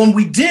when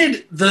we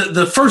did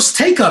the first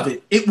take of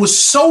it, it was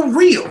so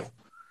real.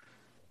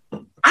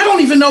 I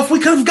don't even know if we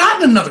could have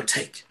gotten another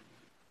take.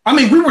 I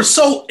mean, we were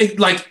so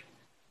like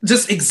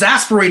just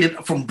exasperated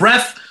from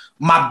breath,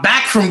 my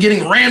back from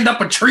getting rammed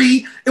up a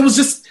tree. It was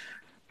just,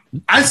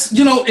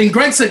 and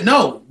Greg said,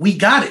 no, we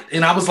got it.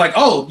 And I was like,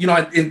 oh, you know,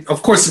 and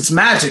of course it's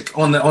magic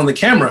on the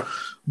camera,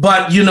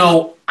 but you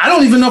know, I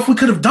don't even know if we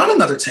could have done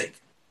another take.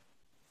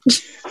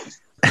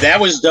 That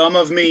was dumb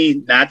of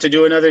me not to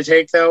do another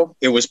take though.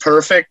 It was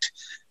perfect,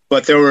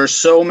 but there were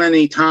so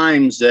many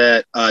times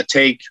that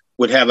take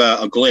would have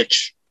a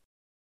glitch.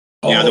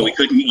 That we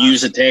couldn't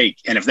use a take.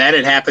 And if that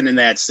had happened in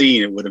that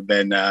scene, it would have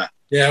been... it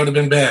would have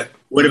been bad.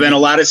 Would have been a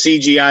lot of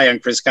CGI on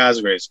Chris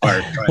Cosgrave's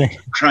part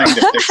trying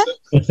to fix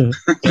it.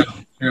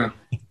 Yeah.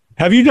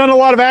 Have you done a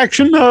lot of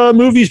action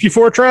movies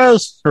before,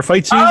 Trazz, or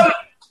fight scenes?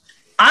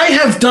 I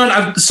have done...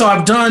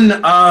 I've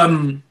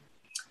done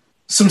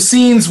some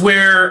scenes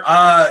where,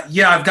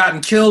 I've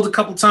gotten killed a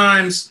couple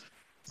times.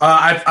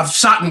 I've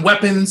shot in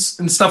weapons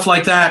and stuff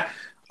like that.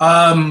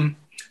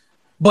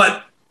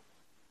 But...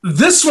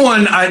 this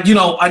one, I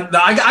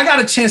got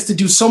a chance to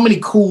do so many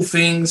cool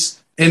things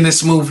in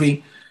this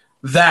movie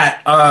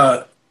that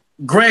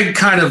Greg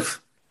kind of,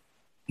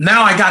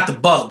 now I got the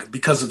bug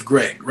because of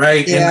Greg,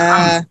 right?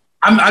 Yeah.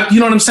 And I'm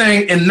you know what I'm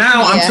saying? And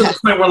now I'm to the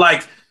point where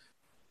like,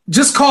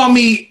 just call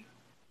me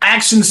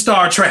action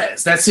star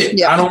Trazz. That's it.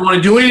 Yeah. I don't want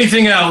to do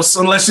anything else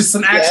unless it's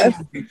an action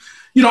movie.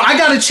 You know, I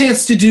got a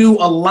chance to do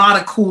a lot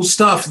of cool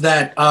stuff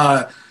that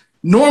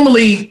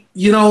normally,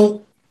 you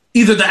know,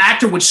 either the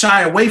actor would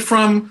shy away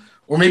from,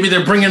 or maybe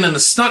they're bringing in a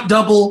stunt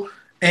double.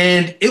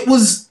 And it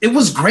was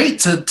great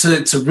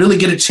to really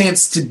get a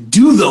chance to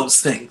do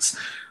those things.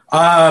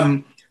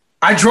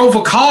 I drove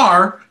a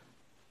car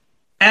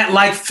at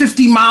like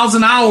 50 miles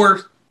an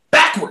hour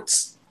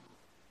backwards.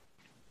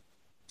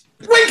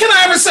 When can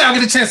I ever say I'll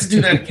get a chance to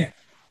do that again?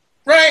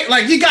 Right?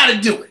 Like, you got to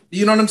do it.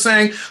 You know what I'm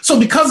saying? So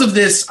because of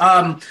this,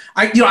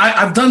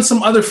 I've done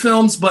some other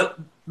films, but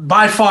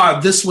by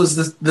far this was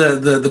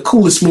the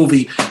coolest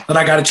movie that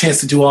I got a chance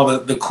to do all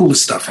the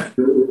coolest stuff in.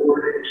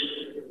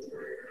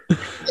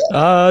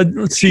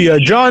 Let's see.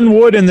 John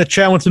Wood in the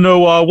chat wants to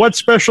know what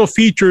special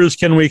features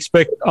can we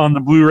expect on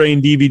the Blu-ray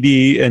and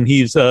DVD, and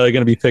he's going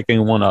to be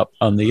picking one up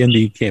on the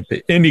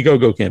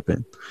Indiegogo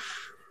campaign.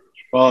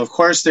 Well, of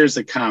course, there's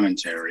the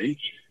commentary,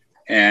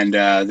 and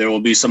there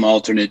will be some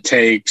alternate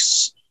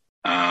takes,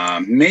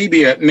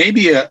 maybe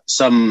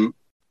some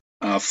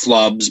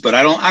flubs, but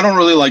I don't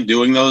really like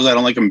doing those. I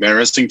don't like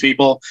embarrassing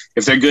people.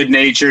 If they're good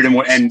natured and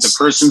the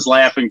person's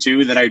laughing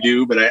too, then I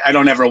do. But I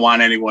don't ever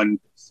want anyone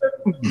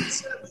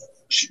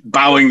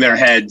bowing their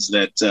heads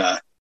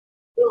that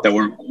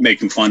we're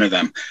making fun of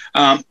them.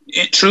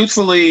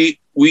 Truthfully,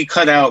 we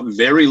cut out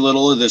very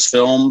little of this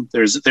film.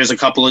 There's a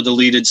couple of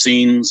deleted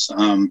scenes.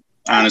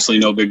 Honestly,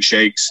 no big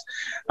shakes.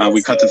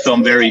 We cut the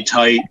film very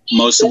tight.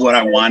 Most of what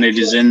I wanted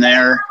is in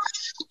there.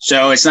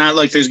 So it's not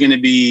like there's going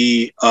to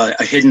be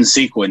a hidden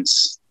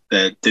sequence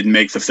that didn't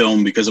make the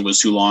film because it was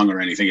too long or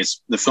anything.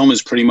 The film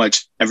is pretty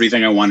much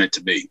everything I want it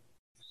to be.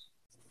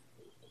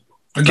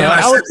 Again,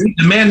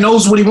 the man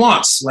knows what he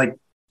wants. Like,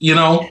 you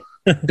know,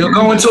 he'll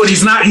go into it.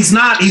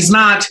 He's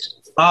not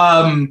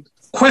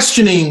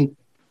questioning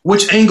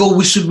which angle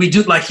we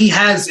do. Like, he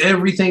has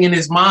everything in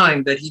his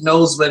mind that he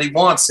knows that he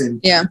wants. And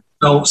yeah.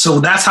 So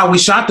that's how we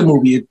shot the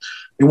movie.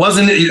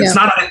 It's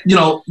not,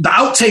 the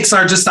outtakes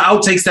are just the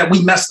outtakes that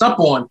we messed up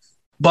on.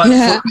 But for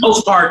the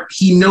most part,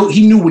 he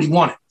knew what he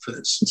wanted for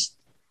this.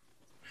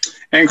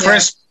 And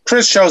Chris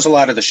shows a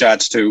lot of the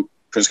shots too.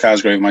 Chris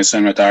Cosgrave, my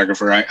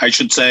cinematographer. I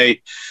should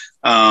say,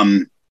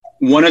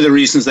 one of the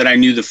reasons that I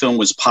knew the film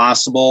was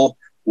possible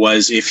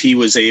was if he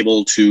was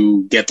able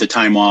to get the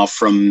time off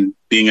from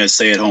being a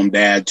stay-at-home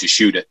dad to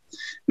shoot it.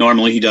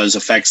 Normally he does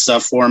effects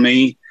stuff for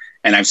me,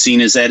 and I've seen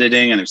his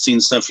editing, and I've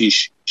seen stuff he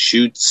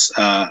shoots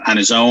on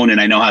his own, and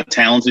I know how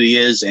talented he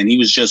is, and he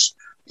was just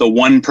the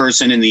one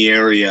person in the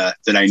area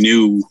that I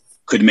knew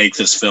could make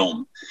this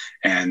film.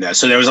 And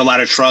so there was a lot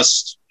of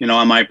trust,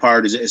 on my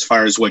part as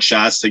far as what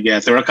shots to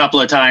get. There were a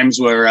couple of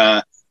times where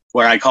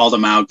I called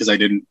him out because I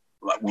didn't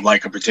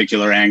like a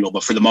particular angle,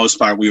 but for the most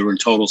part, we were in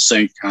total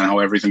sync on how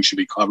everything should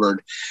be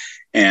covered.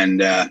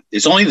 And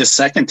it's only the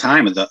second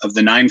time of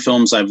the 9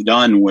 films I've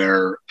done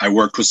where I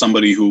worked with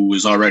somebody who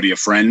was already a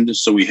friend.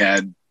 So we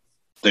had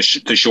the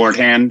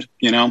shorthand,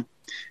 and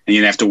you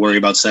didn't have to worry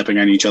about stepping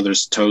on each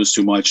other's toes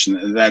too much.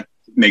 And that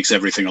makes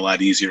everything a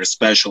lot easier,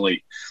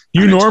 especially. Do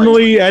you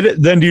normally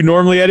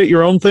edit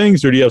your own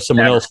things, or do you have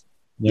someone else?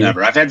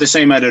 Never. I've had the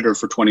same editor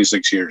for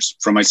 26 years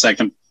from my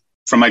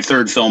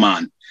third film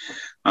on.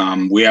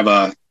 We have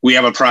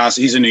a process.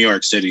 He's in New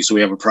York City, so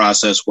we have a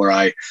process where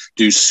I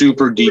do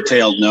super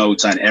detailed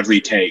notes on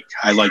every take.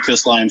 I like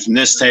this line from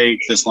this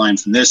take, this line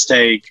from this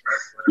take.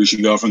 We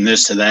should go from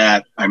this to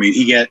that. I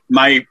mean,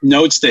 my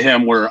notes to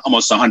him were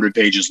almost 100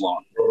 pages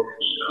long.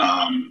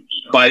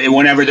 But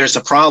whenever there's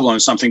a problem,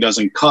 something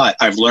doesn't cut,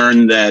 I've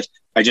learned that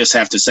I just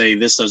have to say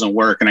this doesn't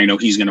work, and I know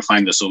he's going to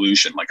find the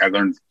solution. Like I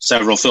learned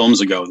several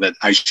films ago that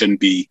I shouldn't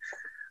be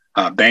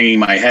banging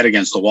my head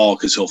against the wall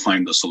because he'll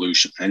find the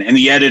solution. And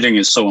the editing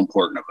is so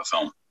important of a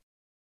film.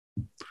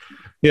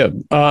 Yeah.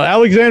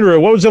 Alexandra,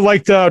 what was it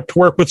like to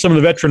work with some of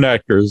the veteran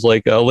actors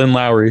like Lynn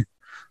Lowry?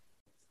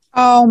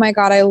 Oh my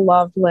God, I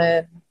love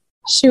Lynn.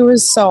 She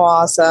was so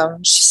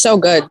awesome. She's so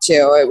good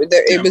too.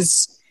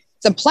 It's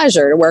a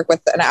pleasure to work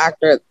with an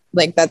actor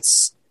like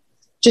that's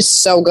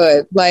just so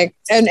good. Like,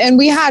 and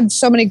we had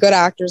so many good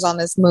actors on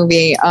this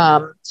movie.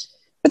 But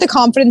the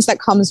confidence that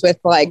comes with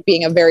like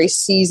being a very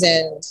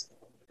seasoned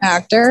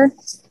actor,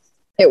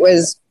 it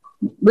was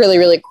really,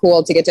 really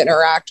cool to get to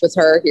interact with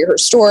her, hear her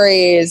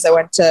stories. I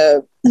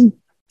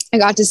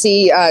got to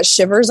see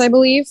Shivers, I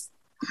believe.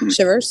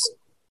 Shivers.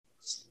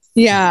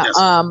 Yeah.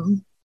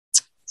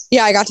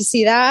 Yes. I got to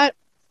see that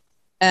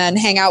and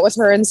hang out with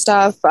her and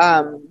stuff.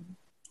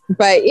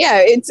 But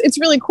yeah, it's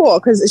really cool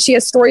because she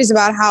has stories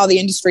about how the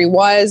industry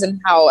was and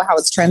how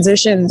it's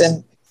transitioned,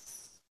 and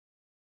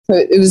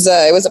it was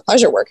a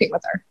pleasure working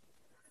with her.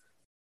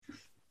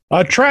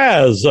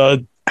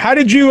 Trazz, how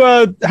did you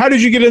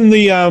get in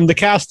the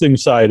casting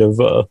side of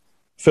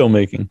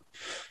filmmaking?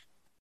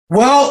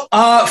 Well,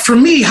 for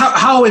me,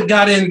 how I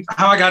got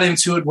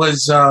into it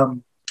was,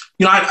 I'm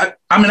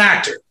an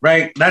actor,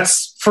 right?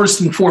 That's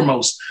first and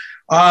foremost.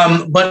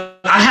 But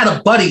I had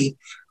a buddy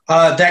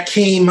that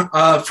came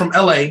from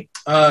LA.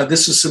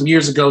 This was some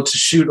years ago to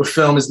shoot a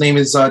film. His name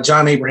is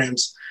John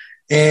Abrahams.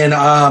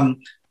 And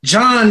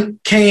John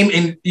came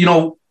and,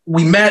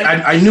 we met.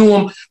 I knew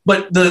him.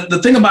 But the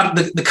thing about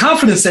the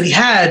confidence that he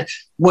had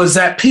was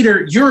that,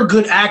 Peter, you're a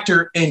good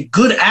actor and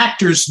good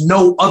actors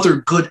know other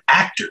good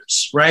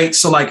actors, right?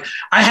 So like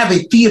I have a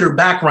theater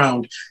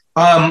background.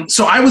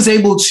 So I was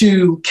able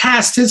to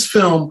cast his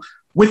film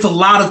with a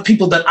lot of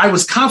people that I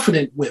was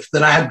confident with,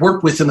 that I had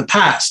worked with in the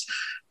past.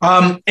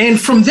 And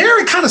from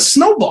there, it kind of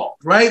snowballed,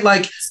 right?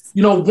 Like,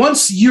 you know,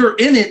 once you're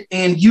in it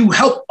and you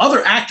help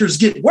other actors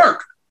get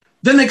work,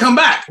 then they come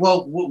back.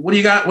 Well, what do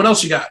you got? What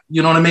else you got?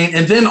 You know what I mean?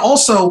 And then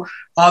also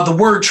the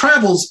word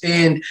travels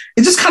and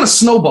it just kind of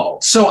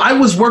snowballed. So I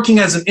was working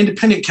as an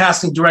independent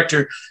casting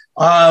director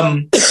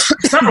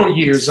several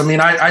years. I mean,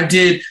 I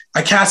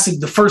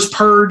casted the first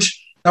Purge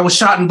that was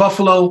shot in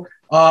Buffalo,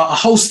 a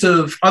host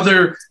of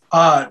other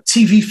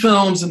TV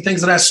films and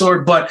things of that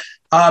sort. But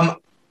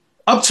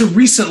up to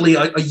recently,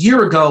 a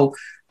year ago,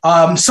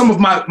 some of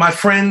my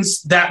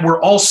friends that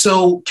were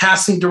also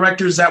casting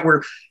directors that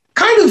were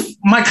kind of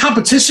my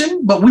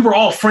competition, but we were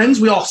all friends.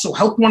 We also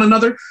helped one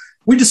another.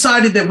 We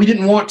decided that we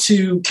didn't want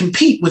to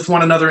compete with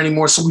one another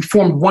anymore. So we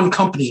formed one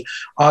company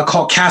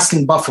called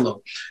Casting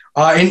Buffalo.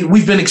 And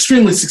we've been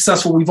extremely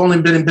successful. We've only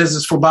been in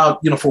business for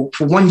about, for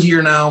 1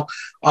 year now.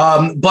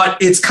 But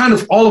it's kind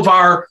of all of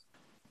our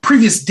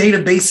previous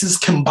databases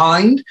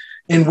combined,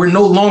 and we're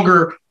no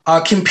longer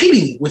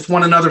competing with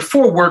one another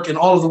for work, and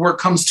all of the work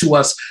comes to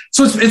us.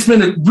 So it's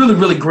been really,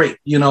 really great,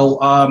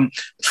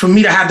 for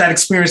me to have that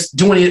experience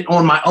doing it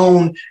on my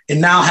own and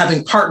now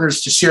having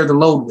partners to share the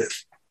load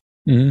with.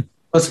 Mm-hmm.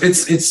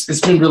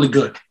 It's been really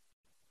good.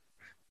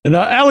 And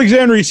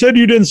Alexandra, you said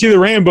you didn't see the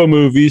Rambo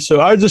movie, so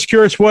I was just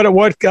curious,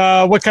 what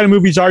kind of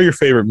movies are your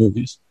favorite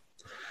movies?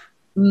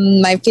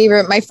 My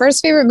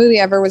first favorite movie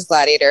ever was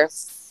Gladiator.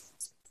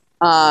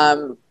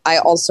 I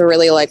also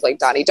really like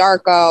Donnie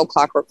Darko,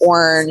 Clockwork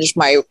Orange.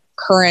 My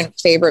current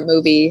favorite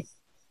movie,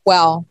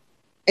 well,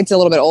 it's a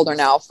little bit older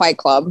now, Fight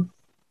Club.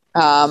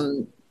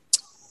 Those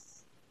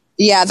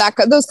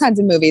kinds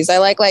of movies. I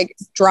like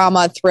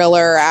drama,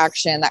 thriller,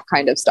 action, that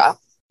kind of stuff.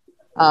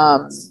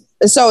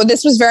 So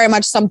this was very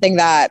much something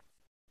that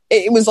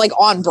it was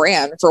on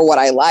brand for what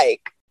I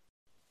like.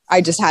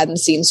 I just hadn't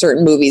seen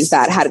certain movies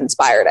that had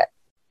inspired it.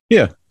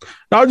 Yeah.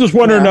 I was just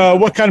wondering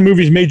what kind of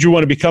movies made you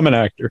want to become an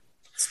actor?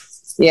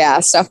 Yeah,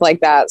 stuff like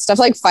that. Stuff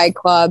like Fight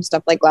Club,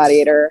 stuff like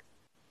Gladiator.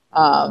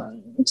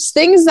 Just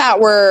things that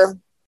were a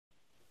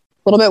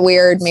little bit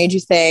weird, made you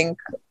think,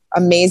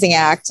 amazing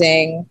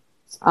acting,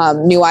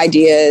 new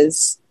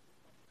ideas.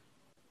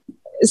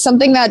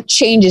 Something that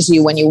changes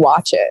you when you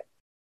watch it.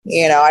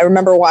 I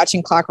remember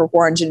watching Clockwork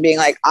Orange and being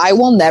like, I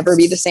will never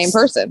be the same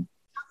person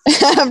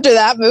after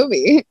that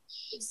movie.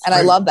 And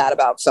I love that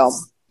about film.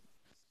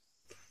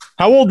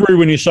 How old were you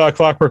when you saw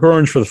Clockwork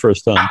Orange for the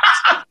first time?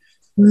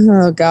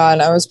 Oh, God.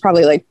 I was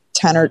probably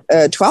 10 or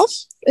 12.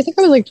 I think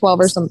I was 12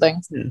 or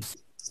something. Yeah.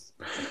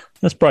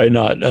 That's probably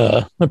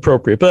not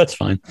appropriate, but that's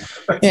fine.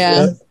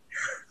 Yeah.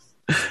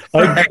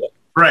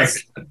 Right.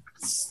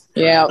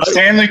 Yeah.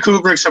 Stanley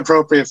Kubrick's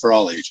appropriate for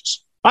all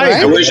ages.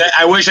 I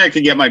wish I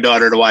could get my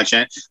daughter to watch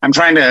it. I'm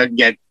trying to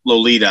get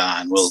Lolita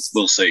on.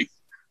 We'll see.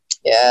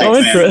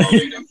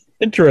 Yeah.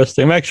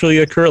 Interesting. I'm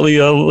actually currently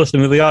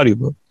listening to the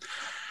audiobook.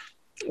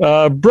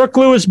 Brooke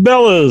Lewis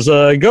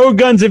Bellas, Go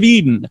Guns of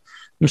Eden.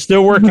 I'm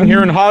still working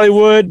here in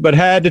Hollywood, but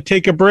had to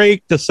take a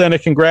break to send a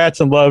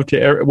congrats and love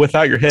to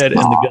Without Your Head and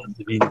the Guns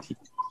of Eden team.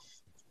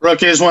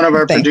 Brooke is one of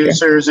our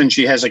producers, and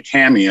she has a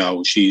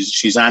cameo.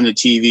 She's on the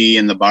TV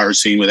in the bar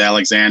scene with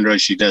Alexandra.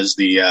 She does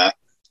the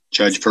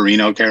Judge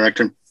Perino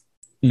character.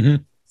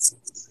 Mm-hmm.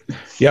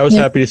 Yeah, I was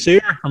happy to see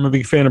her. I'm a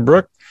big fan of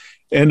Brooke.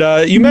 And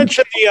you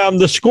mentioned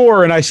the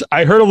score, and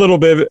I heard a little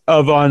bit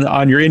of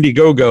on your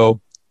Indiegogo,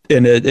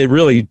 and it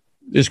really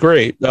is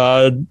great.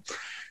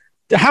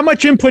 How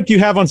much input do you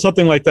have on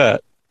something like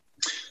that?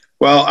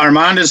 Well,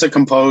 Armand is a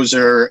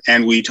composer,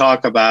 and we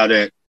talk about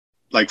it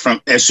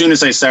from as soon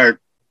as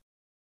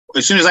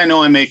I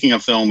know I'm making a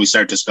film, we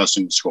start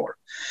discussing the score.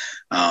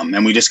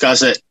 And we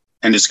discuss it.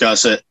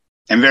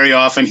 And very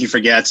often he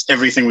forgets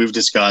everything we've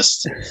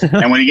discussed.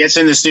 And when he gets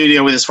in the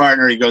studio with his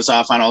partner, he goes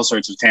off on all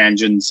sorts of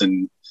tangents.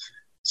 And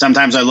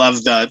sometimes I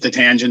love the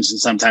tangents and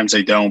sometimes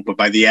I don't. But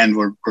by the end,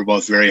 we're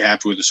both very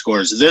happy with the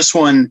scores. This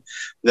one,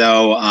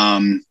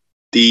 though,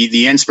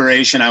 the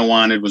inspiration I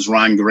wanted was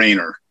Ron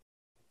Grainer,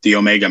 the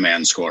Omega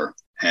Man score.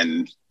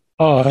 And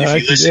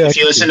if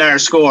you listen to our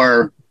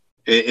score,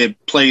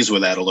 it plays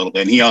with that a little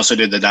bit. And he also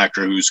did the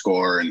Doctor Who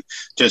score, and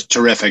just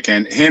terrific.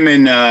 And him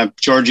and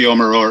Giorgio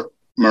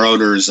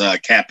Moroder's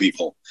Cat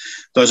People.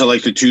 Those are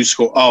the two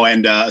scores. Oh,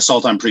 and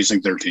Assault on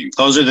Precinct 13.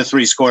 Those are the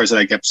three scores that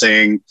I kept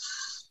saying,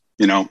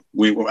 I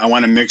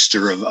want a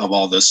mixture of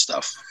all this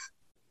stuff.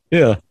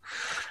 Yeah.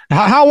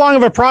 How long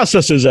of a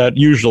process is that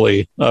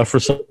usually for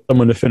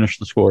someone to finish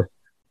the score?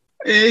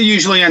 It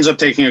usually ends up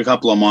taking a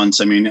couple of months.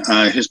 I mean,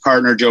 his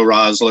partner, Joe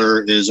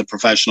Rosler, is a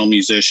professional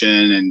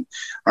musician, and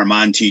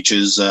Armand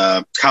teaches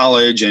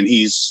college, and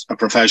he's a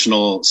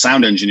professional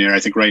sound engineer. I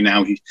think right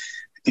now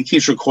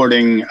he's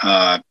recording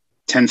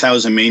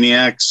 10,000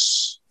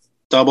 Maniacs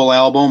double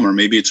album, or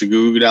maybe it's a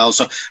Goo Goo Dolls.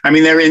 So, I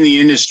mean, they're in the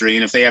industry,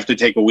 and if they have to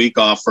take a week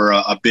off for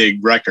a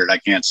big record, I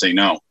can't say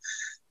no.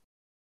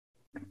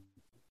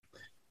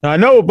 Now, I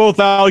know both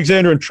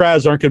Alexandra and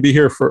Trazz aren't going to be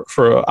here for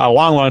a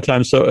long, long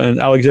time. So, and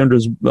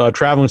Alexandra's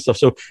traveling stuff.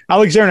 So,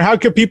 Alexandra, how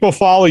can people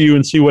follow you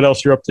and see what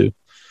else you're up to?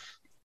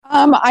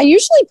 I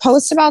usually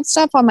post about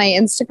stuff on my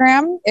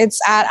Instagram.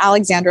 It's at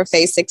Alexandra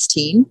Faye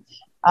 16.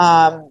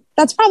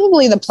 That's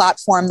probably the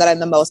platform that I'm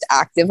the most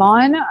active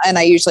on. And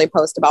I usually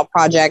post about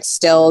projects,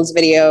 stills,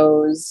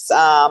 videos.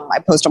 I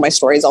post on my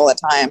stories all the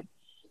time.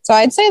 So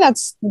I'd say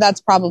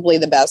that's probably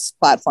the best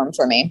platform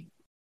for me.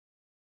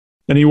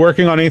 And are you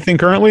working on anything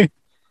currently?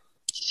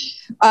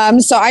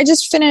 So I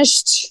just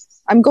finished,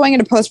 I'm going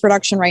into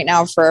post-production right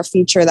now for a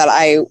feature that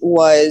I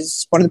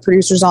was one of the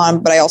producers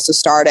on, but I also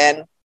starred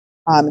in.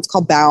 It's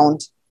called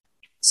Bound.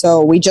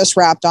 So we just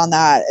wrapped on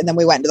that, and then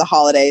we went into the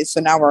holidays. So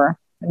now we're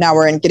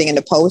getting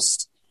into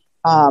post.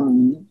 That's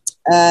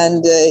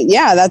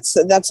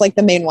like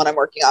the main one I'm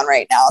working on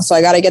right now. So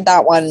I got to get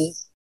that one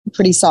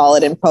pretty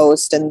solid in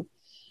post, and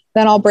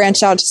then I'll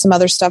branch out to some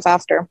other stuff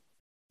after.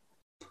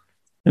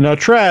 And now,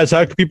 Trazz,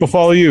 how can people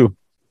follow you?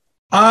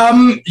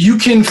 You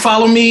can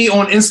follow me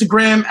on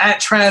Instagram at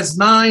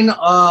Trazz9,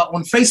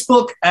 on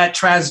Facebook at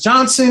Trazz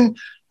Johnson.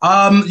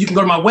 You can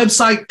go to my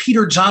website,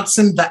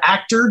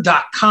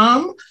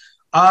 peterjohnsontheactor.com.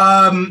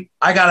 I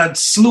got a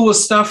slew of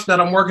stuff that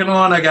I'm working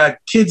on. I got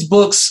kids'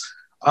 books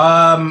that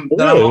I'm an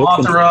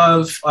author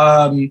of.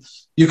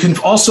 You can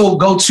also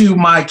go to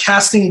my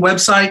casting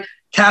website,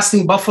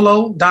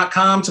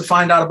 castingbuffalo.com, to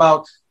find out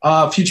about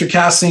future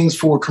castings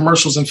for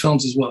commercials and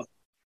films as well.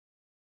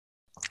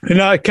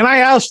 And can I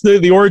ask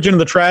the origin of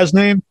the Trazz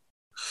name?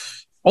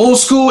 Old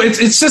school.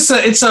 It's just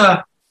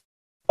a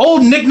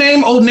old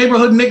nickname, old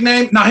neighborhood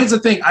nickname. Now, here's the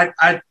thing.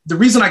 The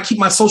reason I keep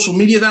my social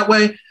media that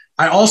way,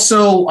 I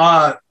also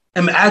am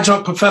an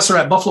adjunct professor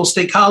at Buffalo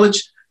State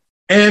College,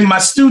 and my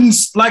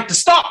students like to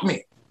stalk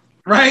me,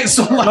 right?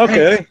 So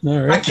okay. All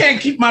right. I can't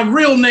keep my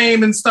real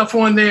name and stuff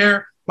on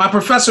there, my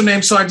professor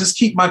name, so I just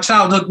keep my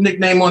childhood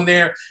nickname on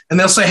there, and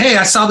they'll say, hey,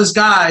 I saw this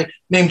guy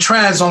named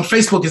Trazz on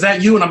Facebook. Is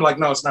that you? And I'm like,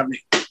 no, it's not me.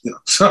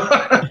 So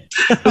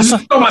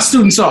just throw my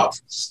students off.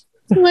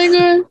 Oh my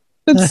God.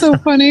 That's so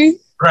funny.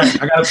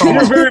 Right. I got to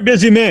You're a very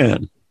busy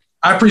man.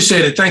 I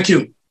appreciate it. Thank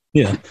you.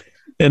 Yeah.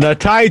 And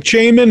Ty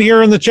Chayman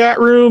here in the chat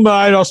room,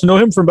 I also know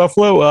him from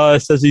Buffalo,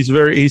 says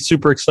he's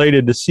super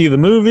excited to see the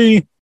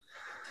movie.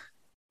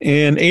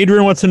 And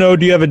Adrian wants to know,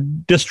 do you have a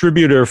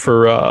distributor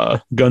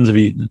for Guns of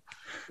Eden?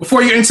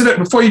 Before you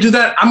do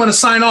that, I'm going to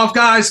sign off,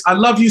 guys. I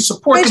love you.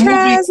 Support the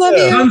movie.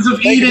 Guns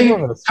of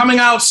Eden coming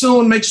out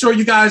soon. Make sure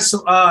you guys,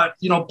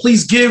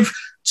 please give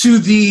to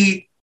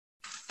the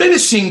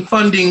finishing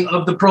funding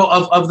of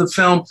the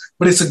film.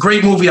 But it's a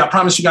great movie. I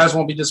promise you guys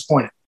won't be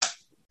disappointed.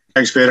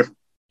 Thanks, Peter.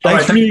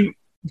 Thanks for me.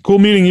 Cool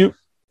meeting you.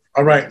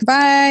 All right.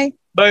 Bye.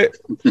 Bye.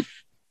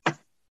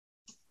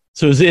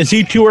 So is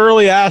he too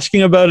early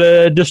asking about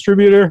a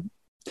distributor?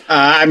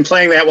 I'm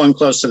playing that one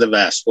close to the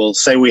vest. We'll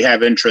say we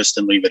have interest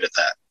and leave it at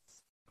that.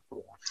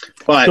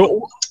 But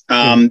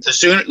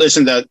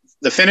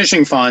the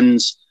finishing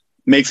funds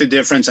make the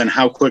difference on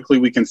how quickly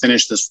we can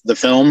finish the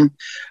film.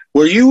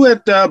 Were you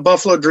at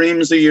Buffalo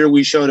Dreams the year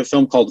we showed a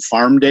film called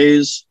Farm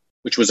Days,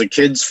 which was a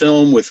kids'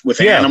 film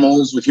with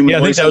animals, with human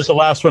voices? I think that was the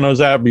last one I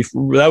was at.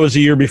 That was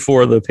the year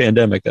before the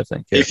pandemic, I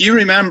think. Yeah. If you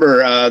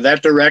remember,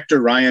 that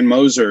director, Ryan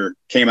Moser,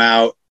 came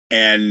out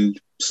and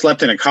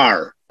slept in a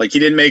car. Like, he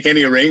didn't make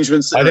any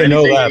arrangements. I didn't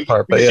know that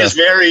part, but he was just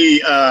very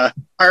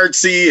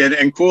artsy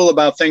and cool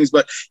about things.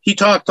 But he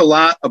talked a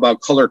lot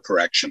about color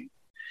correction.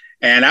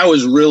 And I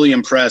was really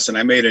impressed. And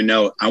I made a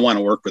note, I want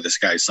to work with this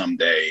guy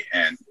someday.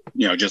 And,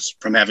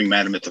 just from having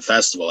met him at the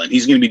festival. And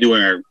he's going to be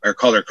doing our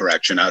color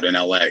correction out in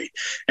LA.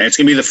 And it's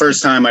going to be the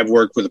first time I've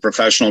worked with a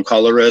professional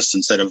colorist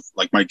instead of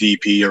like my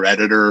DP or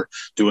editor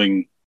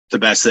doing the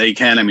best they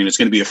can. I mean, it's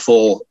going to be a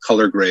full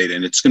color grade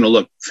and it's going to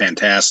look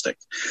fantastic.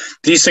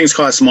 These things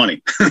cost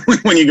money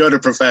when you go to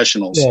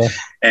professionals. Yeah.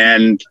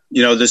 And,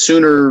 the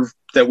sooner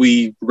that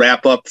we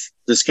wrap up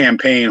this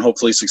campaign,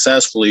 hopefully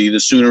successfully,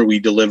 the sooner we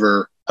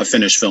deliver a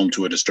finished film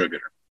to a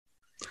distributor.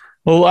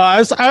 Well,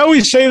 I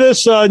always say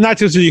this, not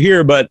just you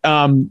here, but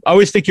I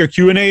always think your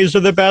Q&As are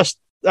the best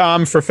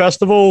for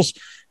festivals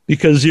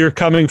because you're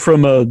coming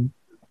from a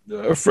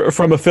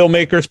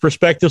filmmaker's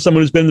perspective,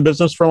 someone who's been in the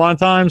business for a long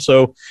time.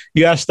 So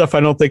you ask stuff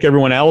I don't think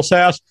everyone else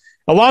asks.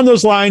 Along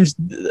those lines,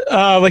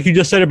 like you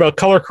just said about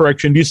color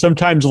correction, do you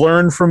sometimes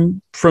learn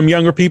from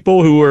younger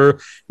people who are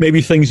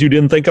maybe things you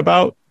didn't think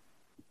about?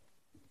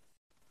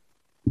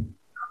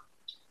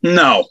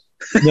 No.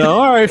 No,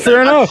 all right,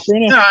 fair enough.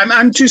 No,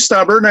 I'm too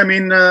stubborn. I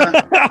mean,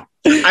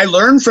 I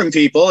learn from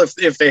people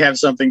if they have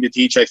something to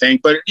teach, I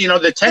think. But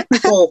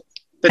the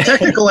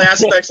technical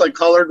aspects like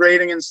color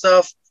grading and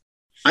stuff,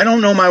 I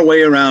don't know my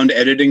way around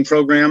editing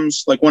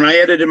programs. Like when I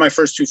edited my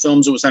first two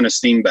films, it was on a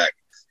Steam Deck.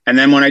 And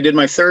then when I did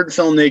my third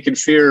film, Naked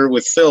Fear,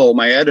 with Phil,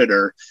 my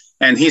editor,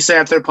 and he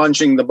sat there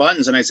punching the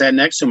buttons, and I sat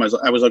next to him.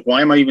 I was like,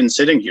 why am I even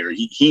sitting here?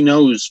 He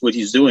knows what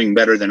he's doing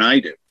better than I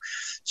do.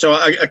 So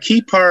a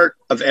key part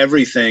of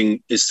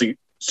everything is to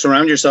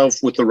surround yourself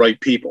with the right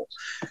people.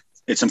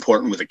 It's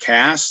important with a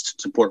cast.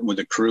 It's important with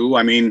a crew.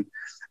 I mean,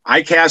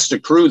 I cast a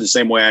crew the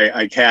same way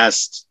I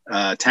cast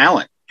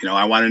talent.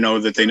 I want to know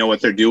that they know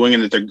what they're doing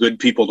and that they're good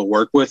people to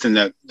work with, and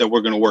that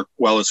we're going to work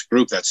well as a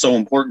group. That's so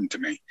important to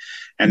me.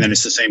 And then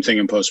it's the same thing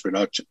in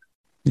post-production.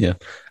 Yeah.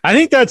 I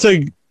think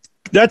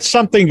that's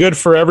something good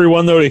for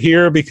everyone, though, to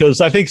hear,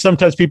 because I think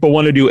sometimes people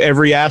want to do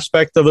every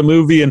aspect of the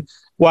movie. And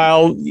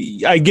while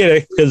I get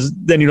it, because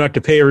then you don't have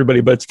to pay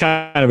everybody, but it's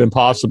kind of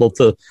impossible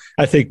to,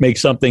 I think, make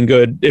something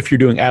good if you're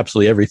doing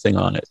absolutely everything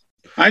on it.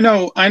 I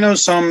know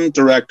some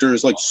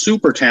directors, like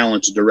super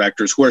talented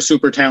directors, who are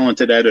super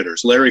talented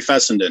editors. Larry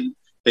Fessenden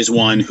is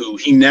one who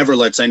he never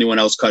lets anyone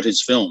else cut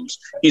his films.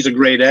 He's a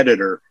great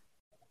editor.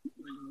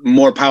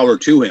 More power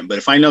to him. But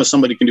if I know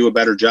somebody can do a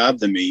better job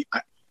than me,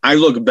 I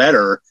look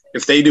better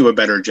if they do a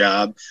better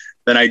job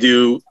than I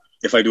do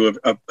if I do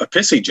a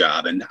pissy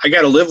job. And I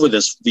got to live with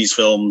these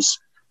films,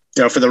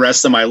 for the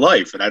rest of my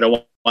life. And I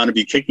don't want to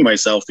be kicking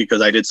myself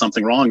because I did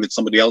something wrong that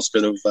somebody else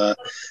could have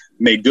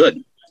made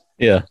good.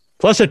 Yeah.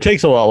 Plus, it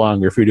takes a lot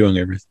longer if you're doing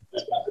everything.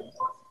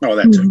 Oh,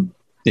 that too.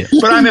 Yeah.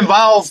 But I'm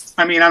involved.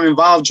 I'm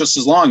involved just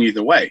as long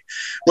either way.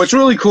 What's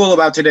really cool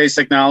about today's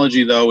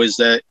technology, though, is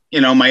that,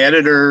 my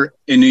editor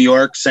in New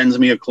York sends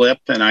me a clip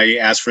and I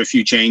ask for a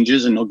few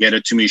changes and he'll get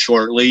it to me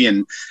shortly.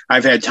 And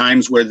I've had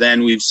times where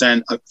then we've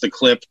sent the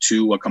clip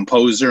to a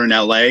composer in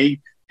LA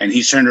and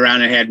he's turned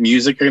around and had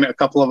music a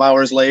couple of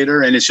hours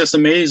later. And it's just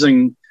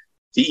amazing,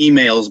 the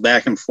emails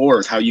back and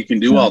forth, how you can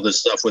do all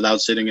this stuff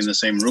without sitting in the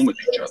same room with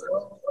each other.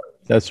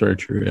 That's very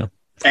true. Yeah.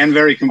 And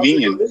very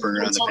convenient for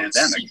the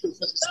pandemic.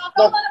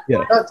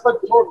 Yeah.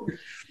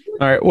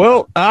 All right.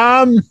 Well,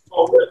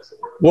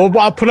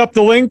 I'll put up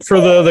the link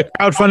for the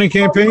crowdfunding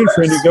campaign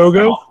for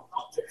Indiegogo.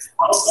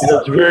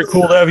 It's very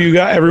cool to have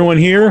everyone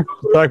here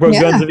talk about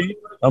Guns of Eden.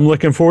 I'm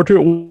looking forward to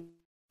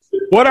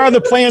it. What are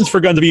the plans for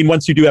Guns of Eden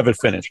once you do have it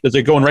finished? Is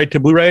it going right to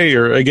Blu-ray,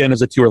 or again,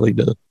 is it too early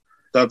to?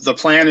 The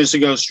plan is to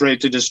go straight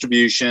to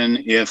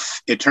distribution.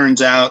 If it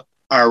turns out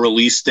our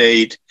release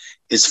date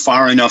is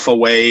far enough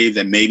away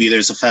that maybe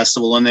there's a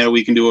festival in there,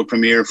 we can do a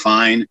premiere,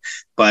 fine.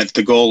 But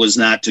the goal is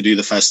not to do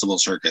the festival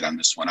circuit on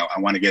this one. I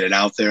want to get it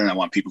out there, and I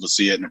want people to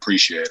see it and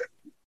appreciate it.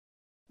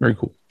 Very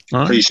cool.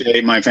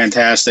 Appreciate my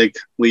fantastic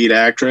lead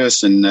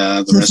actress and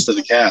the rest of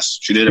the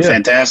cast. She did a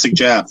fantastic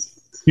job.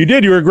 You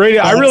did. You were great.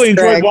 I really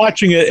enjoyed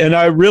watching it, and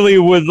I really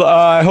would.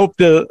 I hope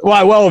to. Well,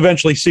 I will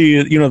eventually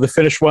see the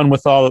finished one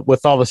with all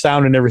the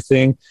sound and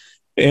everything.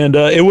 And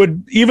it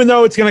would, even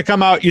though it's going to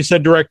come out, you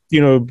said direct,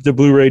 the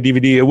Blu-ray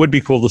DVD. It would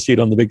be cool to see it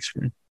on the big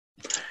screen.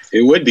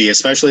 It would be,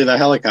 especially the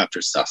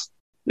helicopter stuff.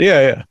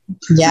 Yeah.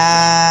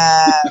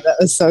 That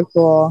was so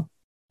cool.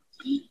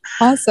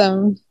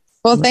 Awesome.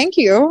 Well, thank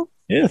you.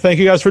 Yeah, thank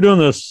you guys for doing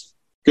this.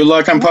 Good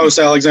luck on post,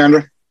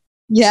 Alexandra.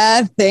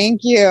 Yeah,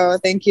 thank you.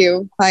 Thank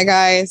you. Bye,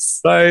 guys.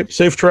 Bye.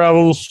 Safe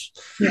travels.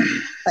 Yeah.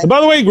 And by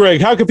the way,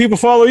 Greg, how can people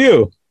follow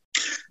you?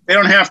 They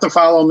don't have to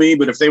follow me,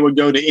 but if they would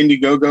go to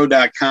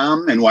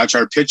Indiegogo.com and watch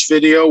our pitch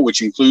video,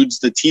 which includes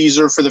the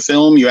teaser for the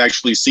film, you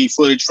actually see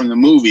footage from the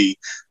movie.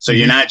 So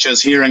you're not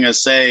just hearing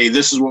us say,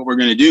 this is what we're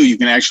going to do. You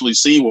can actually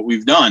see what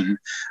we've done.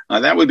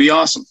 That would be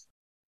awesome.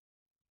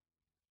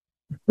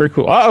 Very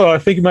cool. I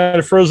think you might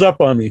have froze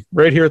up on me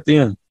right here at the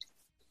end.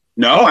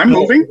 No, I'm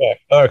moving.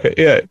 Okay,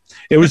 yeah.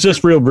 It was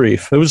just real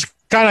brief. It was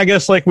kind of, I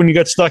guess, like when you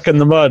got stuck in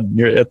the mud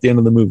at the end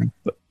of the movie.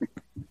 But,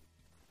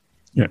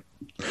 yeah.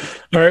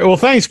 All right. Well,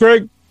 thanks,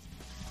 Greg.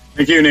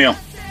 Thank you, Neil.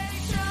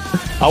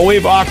 I'll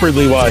wave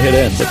awkwardly while I hit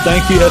end, but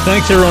thank you.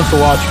 Thanks, everyone, for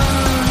watching.